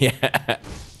job. Yeah.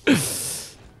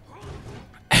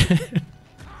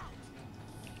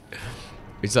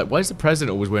 It's like, why is the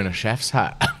president always wearing a chef's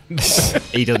hat?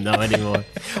 He doesn't know anymore.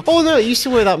 Oh no, he used to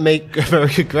wear that Make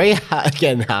America Great hat.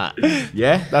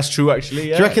 Yeah, that's true actually.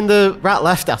 Yeah. Do you reckon the rat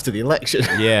left after the election?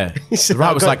 Yeah. He said, The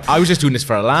rat was "I've like, I was just doing this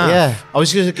for a laugh. Yeah, I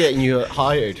was just getting you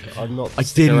hired. I'm not. I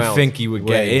sticking didn't around. think he would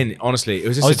get Wait. in. Honestly, it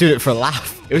was I just was doing it for a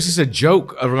laugh. it was just a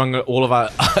joke among all of our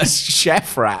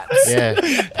chef rats.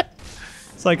 Yeah.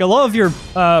 It's like a lot of your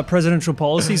presidential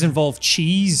policies involve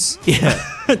cheese. Yeah.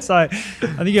 It's like, I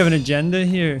think you have an agenda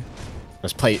here.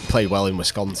 That's played well in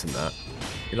Wisconsin. That.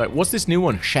 You're like, what's this new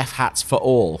one? Chef hats for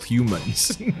all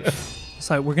humans. It's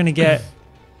like we're gonna get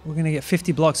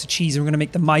 50 blocks of cheese and we're gonna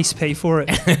make the mice pay for it.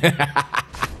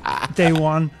 Day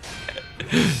one.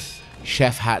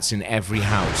 Chef hats in every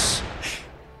house.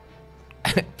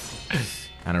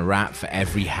 And a rat for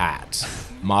every hat.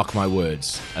 Mark my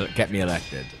words. Get me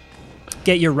elected.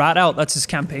 Get your rat out. That's his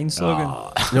campaign slogan.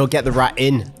 No, get the rat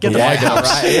in. Get the Yeah, rat get the out.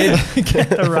 rat in. Get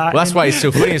the rat. Well, that's in. why it's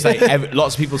so funny. It's like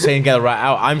lots of people saying get the rat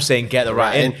out. I'm saying get the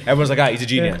rat in. Everyone's like, he's a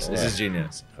genius. Yeah. This is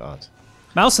genius. God.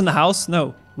 Mouse in the house?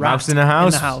 No. Rat Mouse in the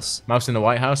house? In the house. Mouse in the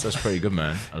White House? That's pretty good,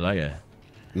 man. I like it.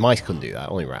 Mice couldn't do that.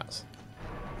 Only rats.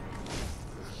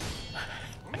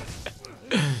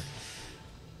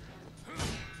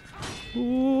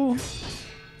 Ooh.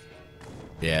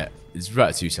 Yeah, this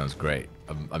Ratatouille sounds great.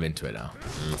 I'm into it now.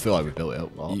 I feel like we built it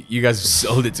up well. You guys have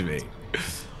sold it to me.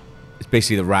 It's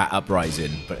basically the Rat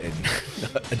Uprising, but in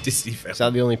a Disney film. Is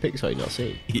that the only Pixar you've not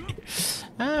seen?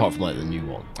 Apart from like the new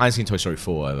one. I haven't seen Toy Story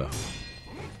 4 either.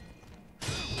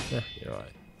 Yeah, you're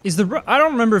right. I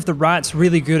don't remember if the rat's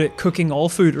really good at cooking all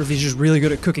food or if he's just really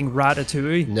good at cooking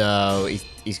ratatouille. No,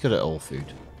 he's good at all food.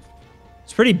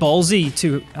 It's pretty ballsy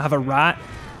to have a rat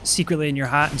secretly in your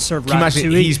hat and serve Can you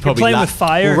imagine ratatouille. he's You're probably playing la- with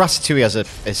fire. Well,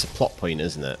 Ratatouille it's a plot point,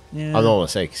 isn't it? Yeah. I don't want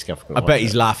to say because I bet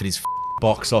he's laughing his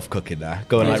box off cooking there.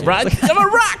 Going like, Yeah. I'm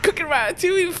a rat cooking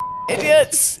Ratatouille,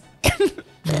 idiots.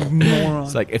 Moron.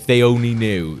 It's like, if they only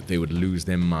knew, they would lose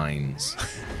their minds.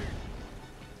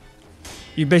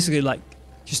 You're basically like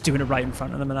just doing it right in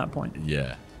front of them at that point.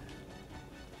 Yeah.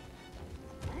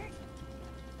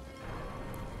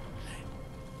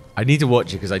 I need to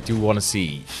watch it because I do want to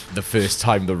see the first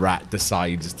time the rat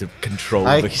decides to control the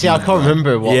I human. can't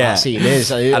remember what Yeah. that scene is.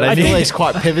 I I feel think- like it's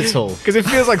quite pivotal. Because it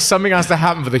feels like something has to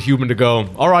happen for the human to go,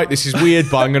 all right, this is weird,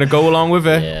 but I'm going to go along with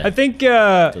it. Yeah, I think.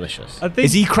 delicious. I think.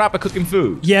 Is he crap at cooking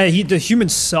food? Yeah, the human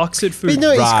sucks at food. But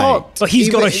no, he's Right. got. But he's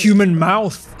got a human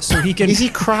mouth, so he can. Is he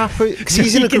crap? Because so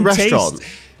he's in he a good can taste- restaurant.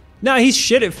 No, he's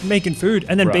shit at making food.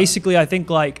 And then Right. basically, I think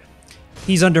like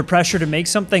he's under pressure to make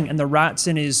something, and the rat's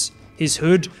in his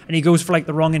hood, and he goes for like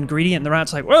the wrong ingredient, and the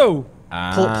rat's like, "Whoa!"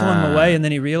 Pulling him away, and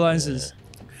then he realizes.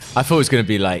 I thought it was going to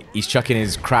be like, he's chucking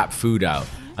his crap food out,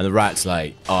 and the rat's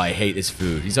like, oh, I hate this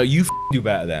food. He's like, you do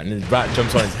better then. And the rat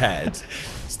jumps on his head,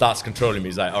 starts controlling me.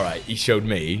 He's like, all right, he showed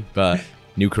me, but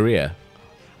new career.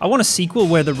 I want a sequel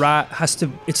where the rat has to.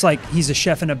 It's like he's a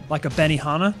chef in a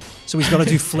Benihana, so he's got to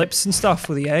do flips and stuff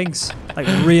with the eggs, like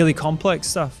really complex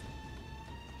stuff.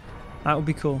 That would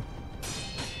be cool.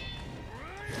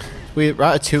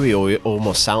 Ratatouille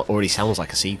almost already sounds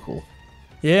like a sequel.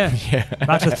 Yeah.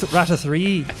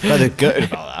 Ratatouille. But they're gutted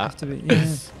about that. To be,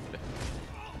 yeah.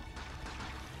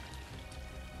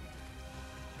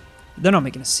 They're not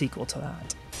making a sequel to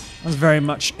that. was very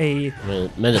much a. I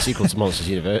mean, made a sequel to Monsters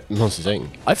Inc.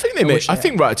 I think they made. I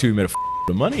think Ratatouille made a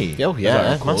of money. Oh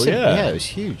yeah, Cool, massive. Yeah, it was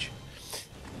huge.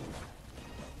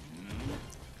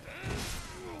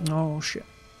 Oh shit.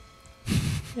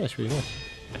 Yeah, it's really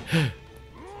nice.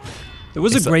 There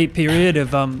was a great period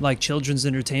of like children's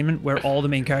entertainment where all the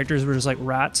main characters were just like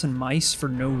rats and mice for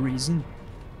no reason.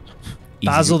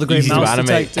 Basil the Great Mouse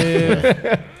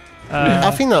Detective.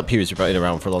 I think that period's been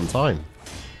around for a long time.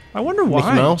 I wonder why.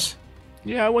 Mickey Mouse.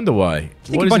 Yeah, I wonder why. I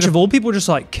think a bunch of old people are just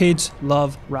like, kids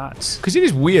love rats. Because it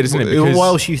is weird, isn't it? Because What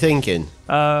else are you thinking?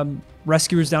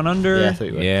 Rescuers Down Under. Yeah, I thought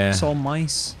you were. yeah. Saw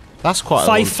mice. That's quite a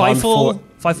long time Fifel. before-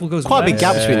 Fifel goes Quite a big west.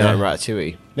 gap between that and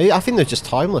Ratatouille. Maybe I think they're just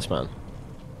timeless, man.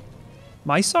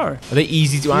 Mice are. Are they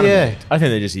easy to animate? Yeah. I think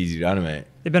they're just easy to animate.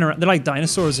 They've been around. They're like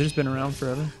dinosaurs. They've just been around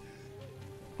forever.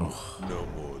 No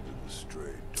more than a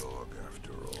stray dog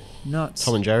after all. Nuts.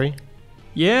 Tom and Jerry.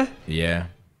 Yeah. Yeah.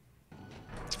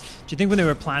 Do you think when they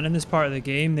were planning this part of the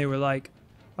game, they were like,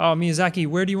 "Oh, Miyazaki,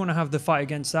 where do you want to have the fight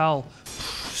against Al?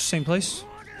 Same place.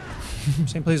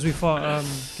 Same place we fought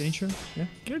Genichiro. Yeah.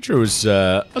 Genichiro was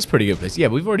that's a pretty good place. Yeah,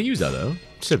 we've already used that though.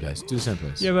 Same place. Do the same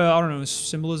place. Yeah, but I don't know. It's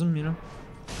symbolism, you know.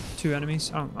 Two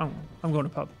enemies. I'm going to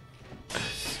pub.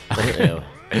 Yeah.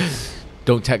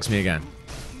 Don't text me again.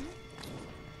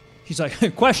 He's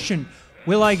like, question: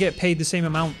 will I get paid the same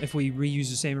amount if we reuse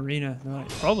the same arena? And they're like,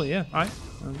 probably, yeah. All right,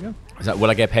 there we go. Is that will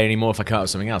I get paid any more if I cut out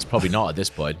something else? Probably not at this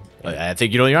point. I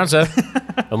think you know your answer.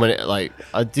 And when it like,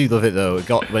 I do love it though.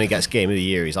 When it gets Game of the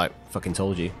Year, he's like, "Fucking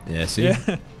told you." Yeah. See.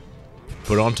 Yeah.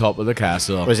 Put on top of the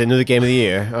castle. Was it another Game of the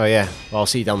Year? Oh yeah. Well, I'll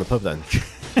see you down the pub then.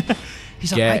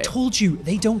 He's like, Yeah. I told you,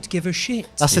 they don't give a shit.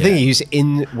 That's the thing. He's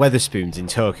in Weatherspoons in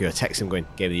Tokyo. I text him going,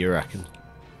 "Game of the Year, I reckon."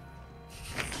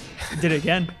 Did it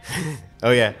again.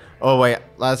 Oh yeah. Oh wait,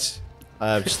 lads.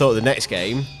 Just thought of the next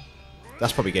game.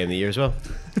 That's probably Game of the Year as well.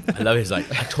 I love it. He's like,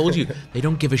 I told you, they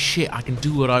don't give a shit. I can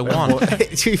do what I want.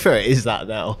 To be fair, it is that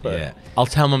now. but- Yeah. I'll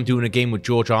tell them I'm doing a game with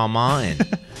George R. Martin.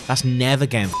 That's never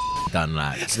getting done,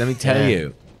 lads. Let me tell Yeah.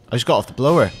 you. I just got off the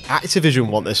blower. Activision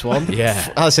want this one.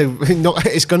 Yeah. I said, no,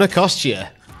 it's gonna cost you.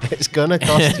 It's gonna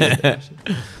cost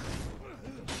you.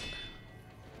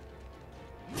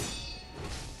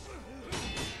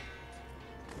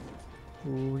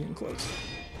 Ooh, we're getting close.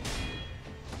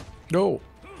 No.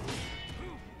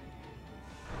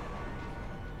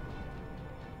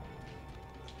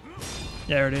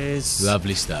 There it is.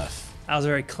 Lovely stuff. That was a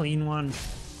very clean one.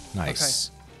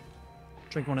 Nice.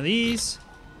 Drink one of these.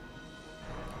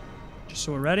 Just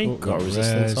so we're ready. Oh, got a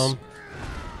resistance res. on.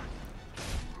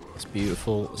 It's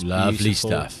beautiful. It's Lovely beautiful.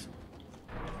 stuff.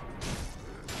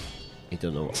 You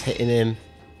don't know what's hitting him.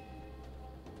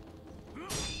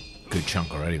 Good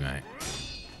chunk already, mate.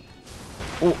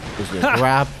 Oh, there's a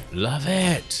grab. Love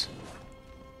it.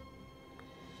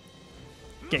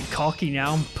 Getting cocky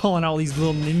now. I'm pulling out these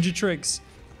little ninja tricks.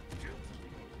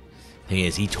 Thing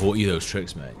is, he taught you those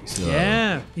tricks, mate. So,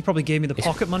 Yeah. He probably gave me the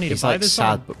pocket money to He's buy like this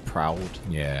sad on. but proud.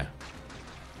 Yeah.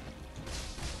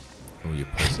 Oh, you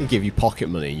He give you pocket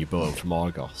money and you bought him from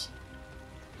Argos.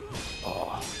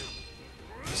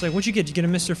 It's like, what'd you get? Did you get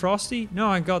a Mr. Frosty? No,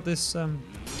 I got this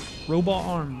robot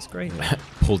arm. It's great.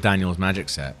 Paul Daniels magic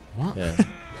set. What? Yeah.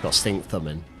 Got stink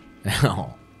thumbing.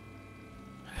 Oh,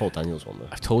 Paul Daniels one though.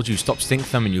 I've told you, stop stink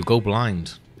thumbing, you'll go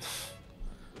blind.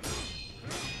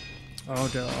 Oh,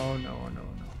 no, oh no, oh no, no.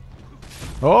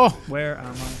 Oh! Where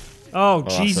am I? Oh,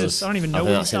 that's Jesus. us. I don't even I know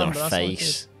think what he's that's in done, our but that's what it face.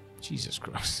 is. Jesus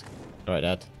Christ. All right,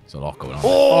 Dad. There's a lot going on.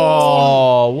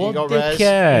 Oh, what got res.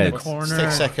 dickhead. In the corner. Just take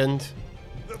a second.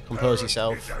 Compose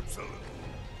yourself.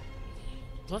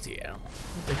 Bloody hell.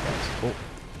 Oh,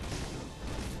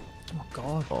 Oh,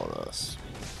 God. oh that's...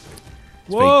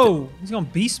 Whoa! He's gone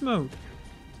beast mode.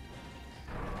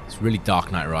 It's really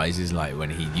Dark Knight Rises, like when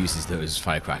he uses those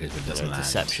firecrackers but doesn't land.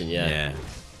 Deception, yeah. Yeah.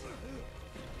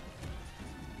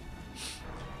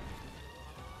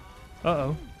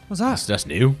 Uh-oh. What's that? That's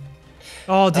new.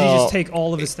 Oh, did he Oh, just take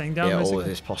all of his thing down? Yeah, all basically? of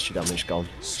his posture damage gone.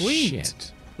 Sweet.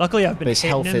 Shit. Luckily, I've been But his hitting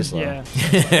health him. is low.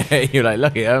 Yeah. You're like,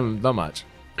 lucky, not much.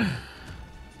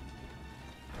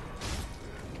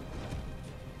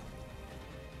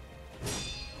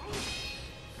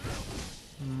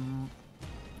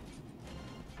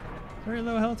 Very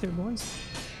low health here, boys.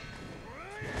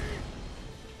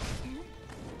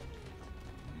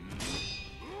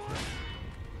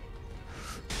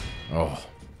 Oh.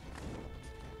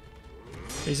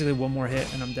 Basically, one more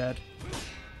hit and I'm dead.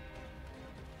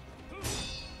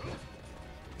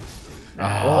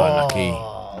 Oh, lucky.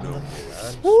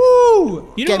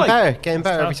 Woo! You know, Getting like, better, getting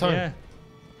better every stuff, time. yeah.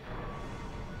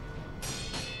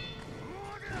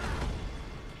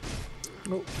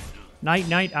 Night,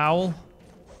 night, owl.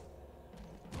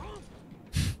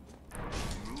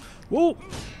 Whoa!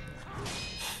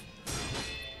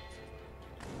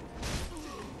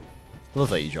 Love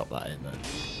that you dropped that in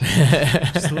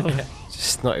there. Just love it.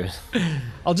 Just not even.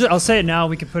 I'll say it now.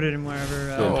 We can put it in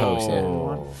wherever. In post, yeah. we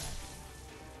want.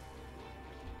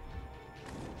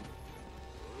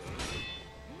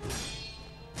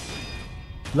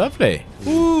 Lovely.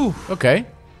 Ooh! Okay.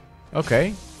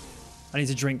 Okay. I need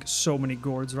to drink so many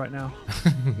gourds right now.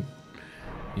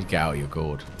 You get out your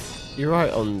gourd. You're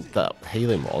right on that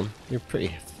healing one. You're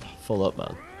pretty full up,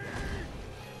 man.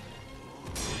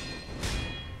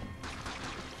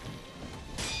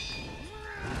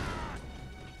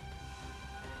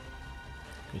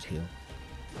 Good heal.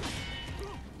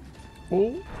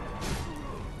 Oh.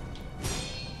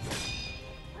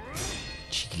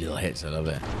 Cheeky little hits, I love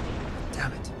it.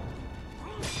 Damn it.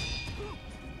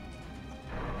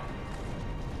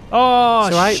 Oh,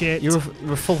 It's alright. shit. You're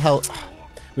full health.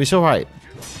 It's alright.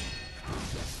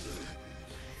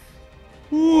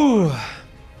 Ooh.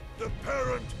 The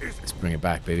parent is Let's bring it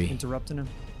back, baby. Interrupting him.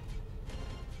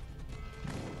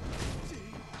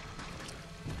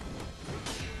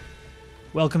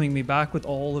 Welcoming me back with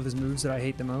all of his moves that I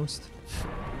hate the most.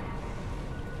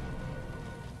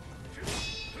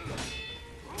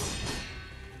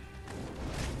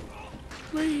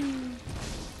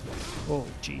 Oh,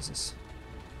 Jesus.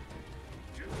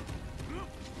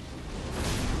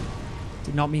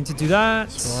 Did not mean to do that.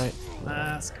 It's alright.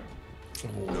 Mask.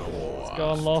 It's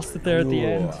gone, lost it there at the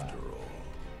end.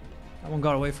 That one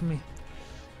got away from me.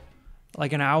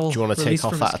 Like an owl. Do you want to released take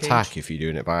off from that his attack cage. if you're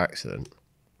doing it by accident?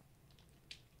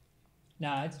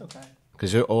 Nah, it's okay.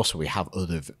 Because also we have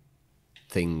other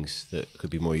things that could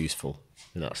be more useful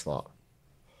in that slot.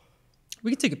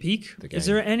 We could take a peek. The Is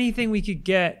game. there anything we could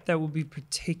get that would be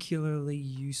particularly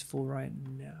useful right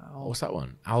now? What's that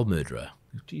one? Owl Murderer.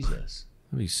 Jesus.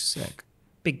 That'd be sick.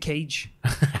 Big cage.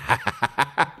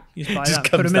 You just buy Just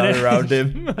that, put comes him in down it. around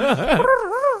him.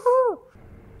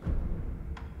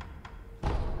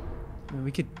 Man,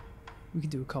 we could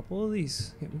do a couple of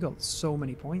these. Yeah, we got so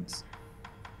many points.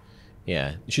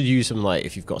 Yeah, you should use them like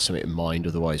if you've got something in mind.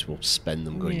 Otherwise, we'll spend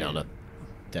them going Yeah. down a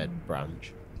dead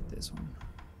branch. This one.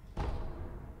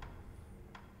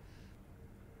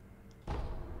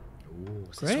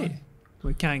 Great.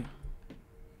 We can't.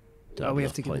 Don't Oh, we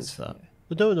enough have to get points this. for that.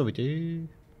 But no, we do.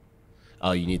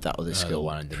 Oh, you need that other skill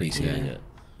one underneath, preceding yeah. it.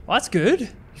 Well, that's good.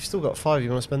 You've still got 5. You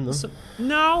want to spend them? So,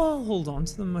 no, I'll hold on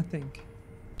to them, I think.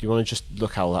 Do you want to just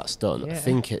look how that's done? I Yeah.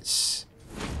 think it's.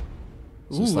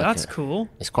 so Ooh, it's like that's a- cool.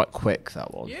 It's quite quick,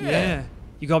 that one. Yeah.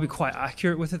 You gotta be quite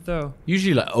accurate with it, though.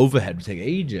 Usually, like, overhead would take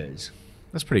ages.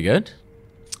 That's pretty good.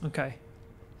 Okay.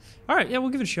 All right, yeah, we'll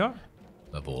give it a shot.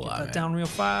 Love all That that. mate. down real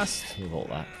fast. I love all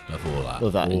that. Love all that.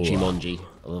 Love that in All Jumanji.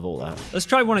 I love all that. Let's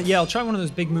try one. Yeah, I'll try one of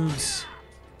those big moves.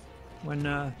 When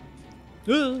not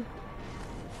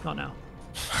now.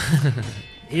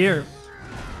 Here.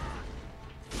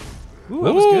 Ooh,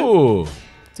 that was good. Ooh.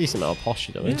 Decent amount of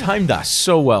posture, though. You Yeah. timed that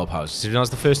so well, pal. Considering that's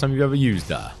the first time you've ever used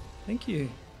that. Thank you.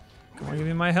 Come on, give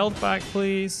me my health back,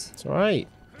 please. It's alright.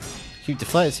 Keep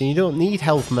deflecting. You don't need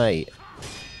health, mate.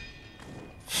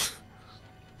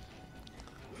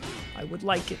 I would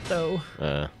like it though,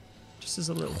 Uh, just as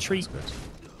a little treat.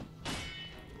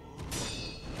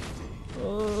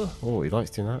 oh, he likes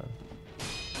doing that.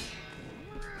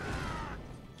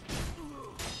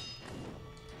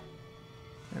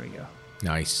 There we go.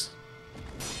 Nice.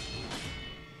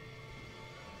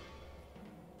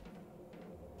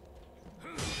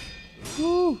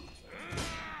 Woo!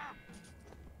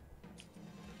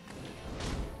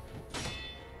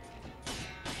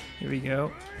 Here we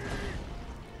go.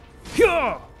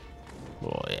 Yeah!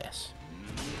 Oh, yes.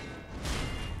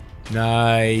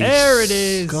 Nice. There it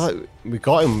is. We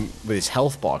got him with his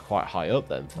health bar quite high up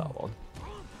then for that one.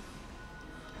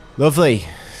 Lovely.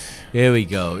 Here we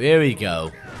go. Here we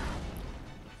go.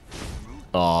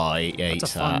 Oh, he It's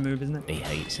hates a fun that. move, isn't it? He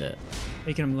hates it.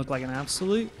 Making him look like an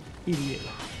absolute idiot.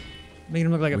 Making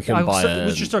him look like We can buy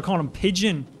we should start calling him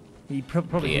Pigeon. He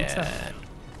probably hates that. Yeah.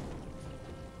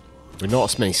 We're not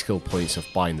as many skill points of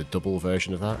buying the double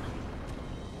version of that.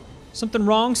 Something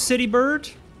wrong, City Bird?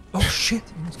 Oh shit!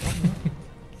 He almost got me.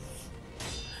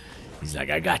 He's like,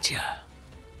 I got you.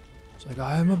 It's like,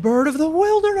 I am a bird of the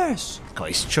wilderness. God,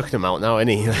 he's chucking him out now, isn't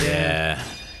he? Yeah.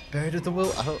 Bird of the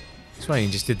will. That's why he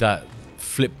just did that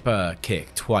flip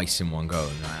kick twice in one go.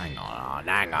 And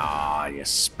hang on, you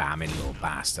spamming little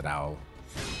bastard owl.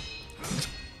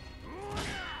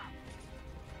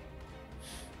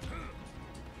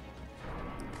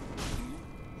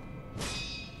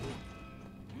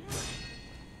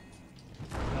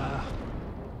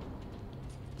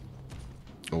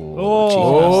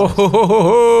 Oh,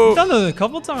 Oh! I've done it a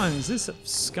couple times. This is a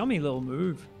scummy little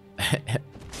move.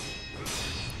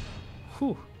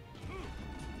 Whew.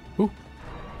 Ooh.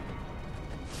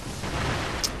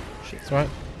 It's right.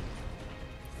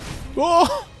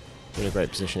 Oh! We're in a great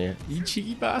position here. You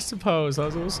cheeky bastard pose. That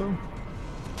was awesome.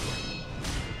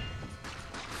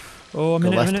 Oh, a Go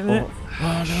minute, left. minute, minute.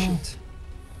 Oh, no. Shit.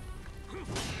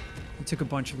 He took a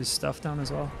bunch of his stuff down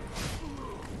as well.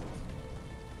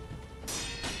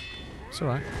 It's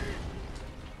alright.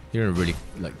 You're in a really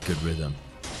good rhythm.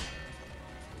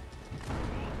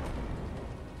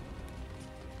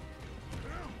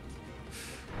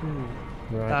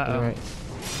 Right, That, right.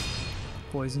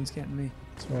 Poison's getting me.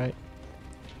 That's right.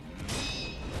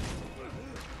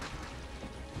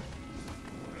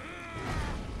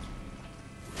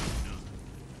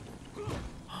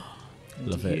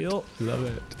 Love it. Heal. Love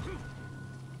it.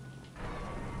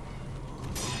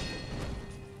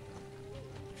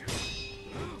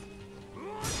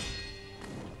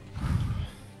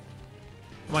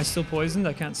 Am I still poisoned?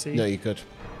 I can't see. No, you're good.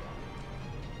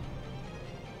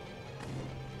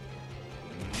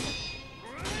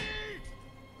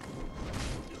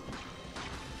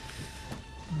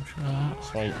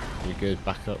 Fine. You're good.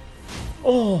 Back up.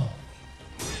 Oh!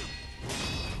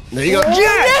 There you go.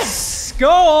 Yes! Go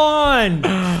on!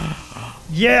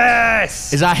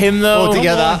 Yes! Is that him though? Pull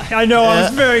together. I know, I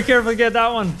was very careful to get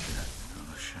that one.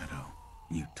 Oh, Shadow,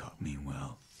 you taught me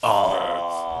well.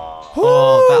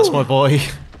 Oh, that's my boy.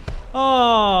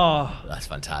 Oh! That's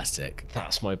fantastic.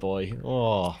 That's my boy.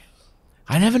 Oh.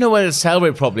 I never know whether to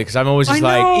celebrate properly because I'm always just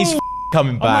I like, know. he's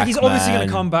coming I'm back. like, he's obviously man.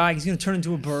 gonna come back. He's gonna turn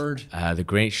into a bird. The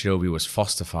great Shinobi was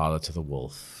foster father to the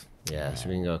wolf. Yeah, so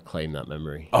we can go claim that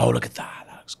memory. Oh, look at that.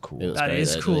 That looks cool. It looks That great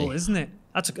is there, cool, doesn't isn't it?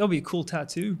 That'll be a cool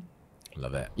tattoo.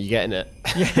 Love it. You getting it?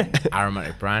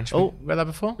 Aromatic branch. Oh. Read that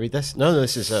before? Read this? No,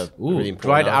 this is a Ooh, really important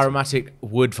dried item. aromatic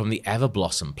wood from the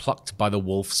Everblossom, plucked by the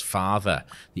wolf's father.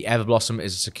 The Everblossom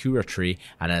is a Sakura tree,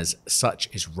 and as such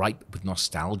is ripe with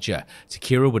nostalgia.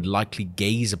 Sekiro would likely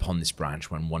gaze upon this branch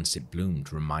when once it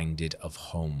bloomed, reminded of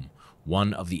home.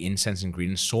 One of the incense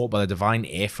ingredients sought by the divine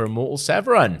heir for immortal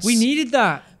severance. We needed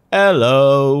that.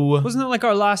 Hello. Wasn't that like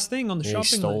our last thing on the Yeah, he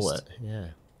shopping stole list? it. Yeah.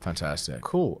 Fantastic.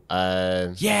 Cool.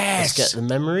 Yes. Let's get the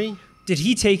memory. Did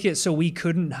he take it so we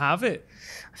couldn't have it?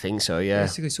 I think so, yeah.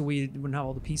 Basically, so we wouldn't have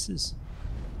all the pieces.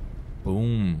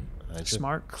 Boom. Just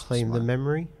Smart. Claim the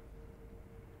memory.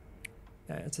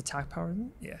 Yeah, it's attack power,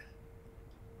 isn't it? Yeah.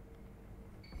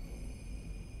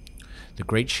 The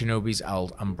great Shinobi's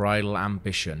unbridled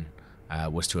ambition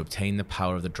was to obtain the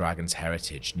power of the dragon's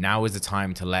heritage. Now is the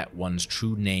time to let one's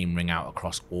true name ring out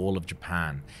across all of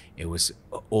Japan. It was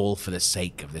all for the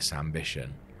sake of this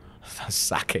ambition. That's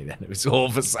sake then. It was all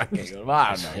for sake.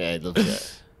 Wow. Yeah, he loves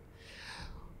it.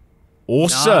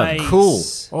 Awesome. Nice. Cool.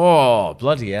 Oh,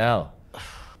 bloody hell.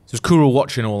 So is Kuro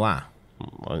watching all that?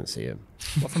 I didn't see him.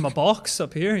 What, from a box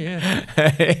up here? Yeah.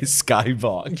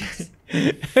 Skybox.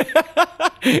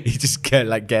 You just get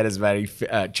as many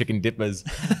chicken dippers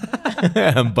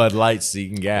and Bud Lights so you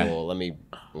can get. Well, I'm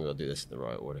gonna do this in the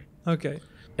right order. Okay.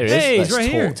 There it is. Hey, Let's he's right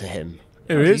talk here. to him.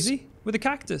 There That it was is. easy. With a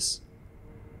cactus.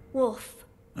 Wolf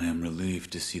I am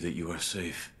relieved to see that you are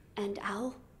safe. and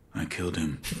Owl, I killed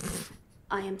him.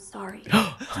 I am sorry.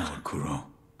 Lord Kuro.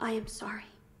 I am sorry.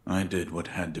 I did what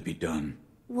had to be done.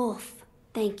 Wolf,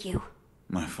 thank you.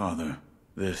 My father,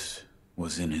 this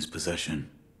was in his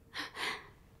possession.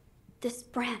 This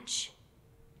branch.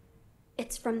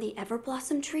 It's from the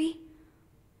Everblossom tree?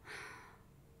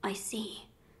 I see.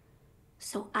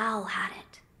 So Owl had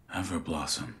it.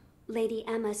 Everblossom. Lady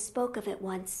Emma spoke of it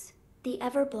once. The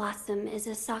Everblossom is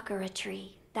a sakura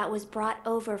tree that was brought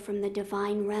over from the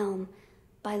divine realm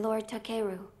by Lord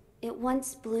Takeru. It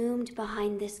once bloomed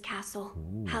behind this castle.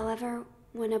 However,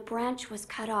 when a branch was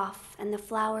cut off and the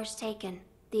flowers taken,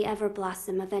 the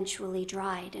Everblossom eventually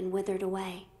dried and withered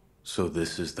away. So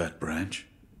this is that branch?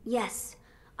 Yes,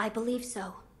 I believe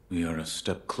so. We are a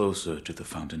step closer to the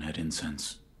Fountainhead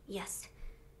incense. Yes.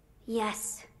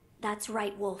 Yes, that's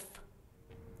right, Wolf.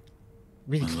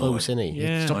 Really My close, lord. isn't he?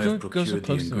 Yeah. Stop I going have go so procured the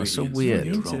close to me. It's so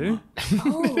ingredients for weird. the Me too.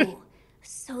 aroma. Oh,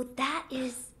 so that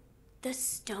is the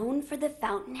stone for the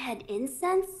Fountainhead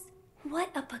incense? What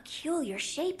a peculiar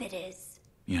shape it is.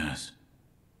 Yes.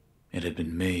 It had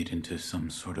been made into some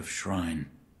sort of shrine.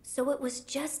 So it was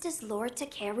just as Lord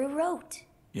Takeru wrote.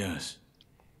 Yes.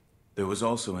 There was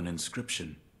also an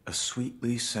inscription, a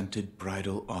sweetly scented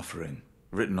bridal offering,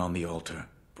 written on the altar.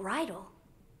 Bridal?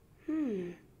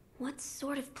 What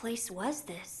sort of place was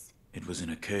this? It was in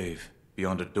a cave,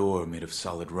 beyond a door made of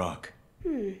solid rock.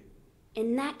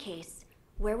 In that case,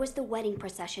 where was the wedding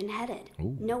procession headed?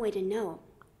 No way to know,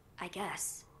 I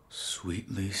guess.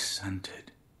 Sweetly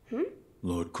scented.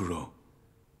 Lord Kuro,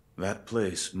 that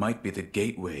place might be the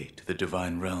gateway to the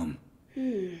divine realm.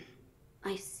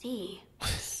 I see.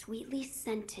 Sweetly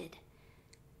scented.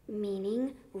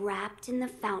 Meaning wrapped in the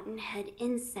fountainhead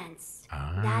incense.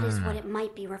 That is what it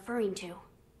might be referring to.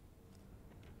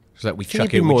 It's like we think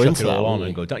chuck he'd it, be we more chuck into it all that, on wouldn't and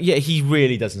he? go down. Yeah, he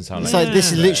really doesn't sound It's like like,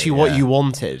 this is literally what yeah. you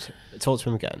wanted. Talk to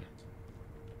him again.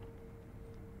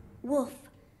 Wolf,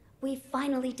 we've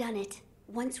finally done it.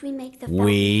 Once we make the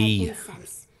We. fountainhead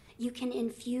incense, you can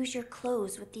infuse your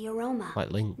clothes with the aroma.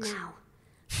 Like Lynx. Now,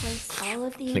 place all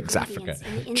of the Lynx ingredients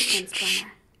Africa. in the incense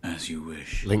burner. As you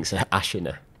wish. Link's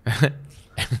Ashina.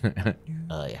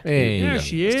 Oh, yeah. Hey. There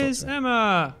she Let's talk is. to her.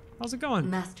 Emma, how's it going?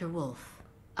 Master Wolf,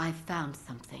 I've found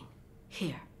something.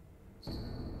 Here.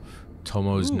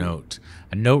 Tomo's note.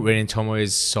 A note written in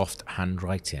Tomo's soft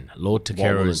handwriting. Lord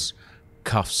Takeru's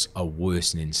coughs are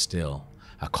worsening still.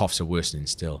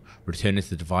 Returning to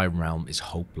the divine realm is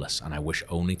hopeless, and I wish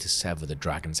only to sever the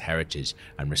dragon's heritage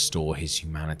and restore his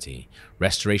humanity.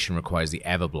 Restoration requires the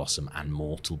Everblossom and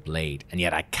Mortal Blade, and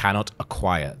yet I cannot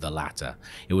acquire the latter.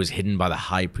 It was hidden by the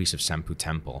High Priest of Senpu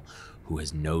Temple, who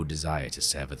has no desire to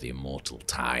sever the immortal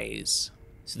ties.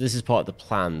 So this is part of the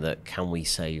plan that can we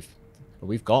save...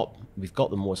 We've got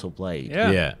the Mortal Blade.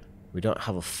 Yeah. We don't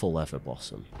have a full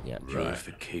Everblossom yet.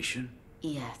 Purification?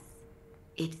 Yes.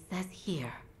 It says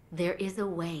here, there is a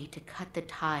way to cut the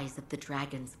ties of the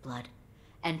dragon's blood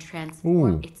and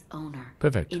transform its owner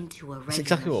Perfect. into a regular That's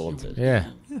exactly what I human wanted. Yeah.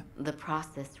 being. The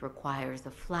process requires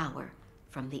a flower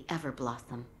from the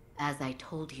Everblossom, as I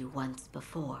told you once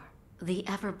before. The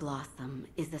Everblossom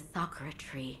is a sakura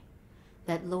tree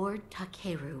that Lord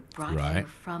Takeru brought Right. here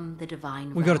from the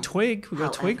divine We got a realm. twig. We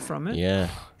got a twig However, from it. Yeah.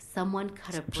 Someone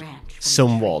cut a branch from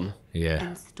Someone. the Yeah. tree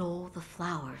and stole the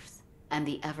flowers, and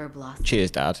the Everblossom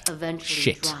Cheers, Dad. eventually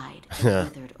Shit. dried and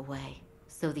withered away.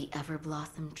 So the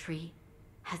Everblossom tree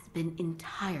has been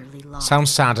entirely lost. Sound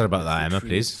sadder about that, The Emma, tree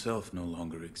please. itself no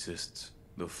longer exists.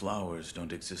 The flowers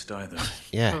don't exist either.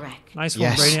 Yeah. Correct. Nice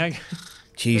Yes. one, Brainiac.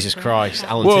 Jesus Christ.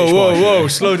 Alan Whoa, Tudyk whoa, watch. whoa,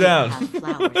 slow down. Have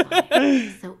flowers on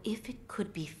it. So if it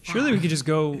could be found, Surely we could just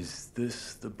go. Is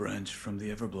this the branch from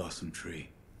the Everblossom tree?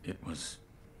 It was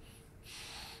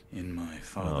in my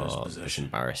father's Oh, it's possession.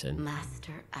 embarrassing.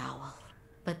 Master Owl.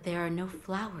 But there are no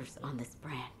flowers on this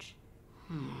branch.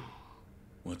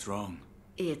 What's wrong?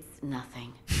 It's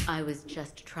nothing. I was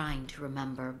just trying to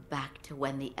remember back to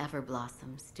when the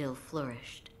Everblossom still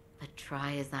flourished. But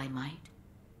try as I might,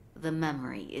 the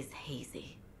memory is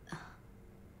hazy.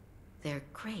 They're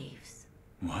graves.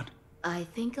 What? I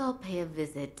think I'll pay a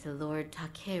visit to Lord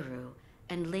Takeru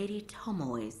and Lady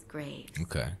Tomoe's graves.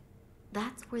 Okay.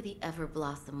 That's where the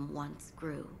Everblossom once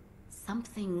grew.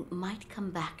 Something might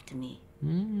come back to me.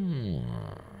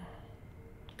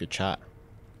 Good chat.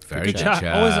 Very Good chat.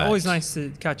 Always nice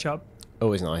to catch up.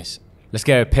 Always nice. Let's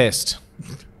get her pissed.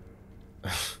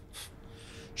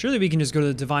 Surely we can just go to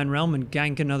the divine realm and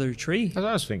gank another tree. That's what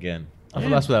I was thinking. I thought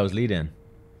that's what I was leading.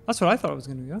 That's what I thought it was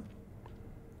going to go.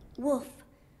 Wolf,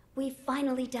 we've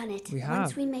finally done it. We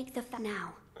Once have. we make the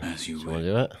now. As you You want wish.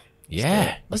 to do it?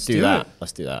 Yeah. Let's do do that. it.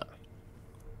 Let's do that.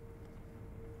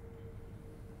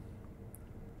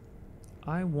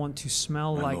 I want to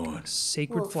smell My like lord.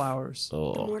 sacred Wolf. flowers. The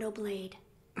Oh, mortal blade.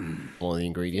 one of the Do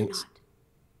ingredients. not.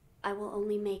 I will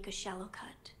only make a shallow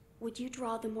cut. Would you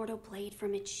draw the mortal blade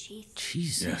from its sheath?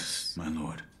 Jesus. Yes, my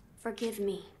lord. Forgive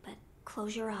me, but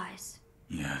close your eyes.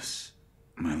 Yes,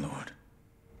 my lord.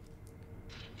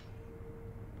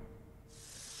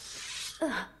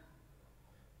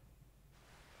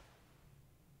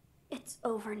 It's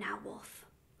over now, Wolf.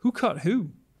 Who cut who?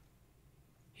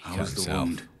 How is the himself.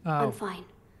 wound? I'm fine.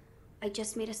 I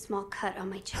just made a small cut on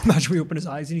my chest. Imagine we open his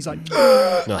eyes and he's like,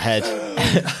 No, head.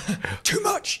 too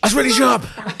much. That's really sharp.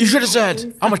 You should have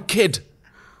said, I'm a kid.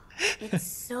 It's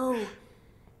so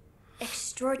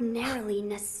extraordinarily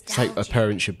It's nostalgic. like a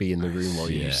parent should be in the room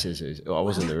while you Yeah. use scissors. Oh, I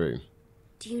was in the room.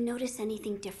 Do you notice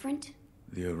anything different?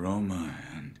 The aroma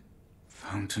and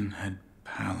Fountainhead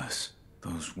Palace.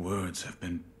 Those words have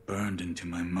been burned into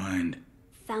my mind.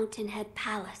 Fountainhead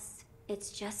Palace. It's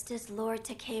just as Lord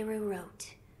Takeru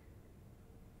wrote.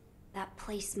 That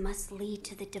place must lead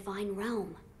to the divine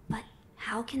realm. But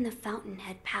how can the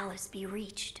Fountainhead Palace be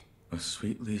reached? A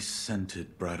sweetly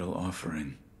scented bridal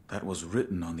offering. That was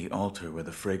written on the altar where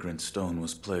the fragrant stone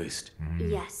was placed.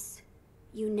 Yes.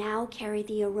 You now carry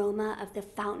the aroma of the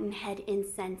Fountainhead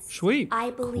incense. Sweet. I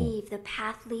believe the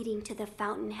path leading to the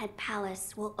Fountainhead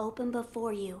Palace will open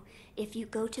before you if you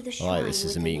go to the shrine. Alright, this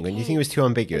is a within meeting. the When you cave. think it was too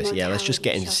ambiguous, The yeah, let's just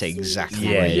get mortality into say shall soon be exactly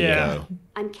severed. where you Yeah. go.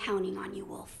 I'm counting on you,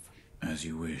 Wolf. As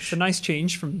you wish. It's a nice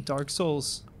change from Dark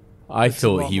Souls. I It's a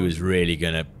thought lot he more. was really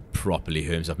going to properly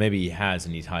hurt himself. Maybe he has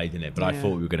and he's hiding it, but I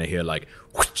thought we were going to hear like,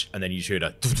 whoosh, and then you just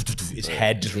heard his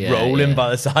head just rolling by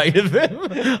the side of him.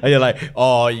 And you're like,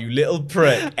 oh, you little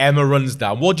prick. Emma runs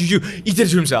down. What did you do? He did it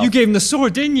to himself. You gave him the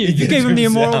sword, didn't you? You gave him the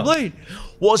immortal blade.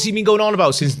 What's he been going on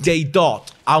about since day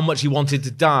dot? How much he wanted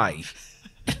to die?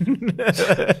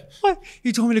 What?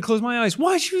 He told me to close my eyes.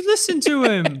 Why'd you listen to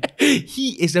him?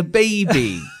 He is a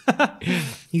baby.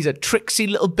 He's a tricksy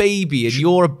little baby, and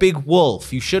you're a big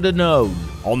wolf. You should have known.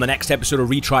 On the next episode of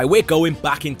Retry, we're going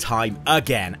back in time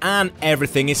again, and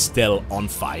everything is still on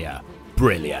fire.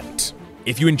 Brilliant.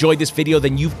 If you enjoyed this video,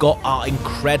 then you've got our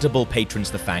incredible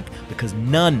patrons to thank, because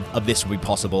none of this would be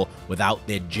possible without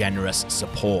their generous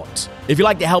support. If you'd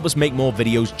like to help us make more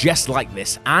videos just like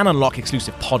this and unlock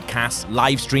exclusive podcasts,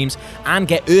 live streams, and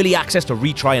get early access to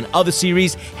Retry and other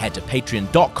series, head to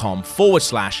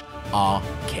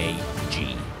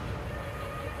patreon.com/RKG.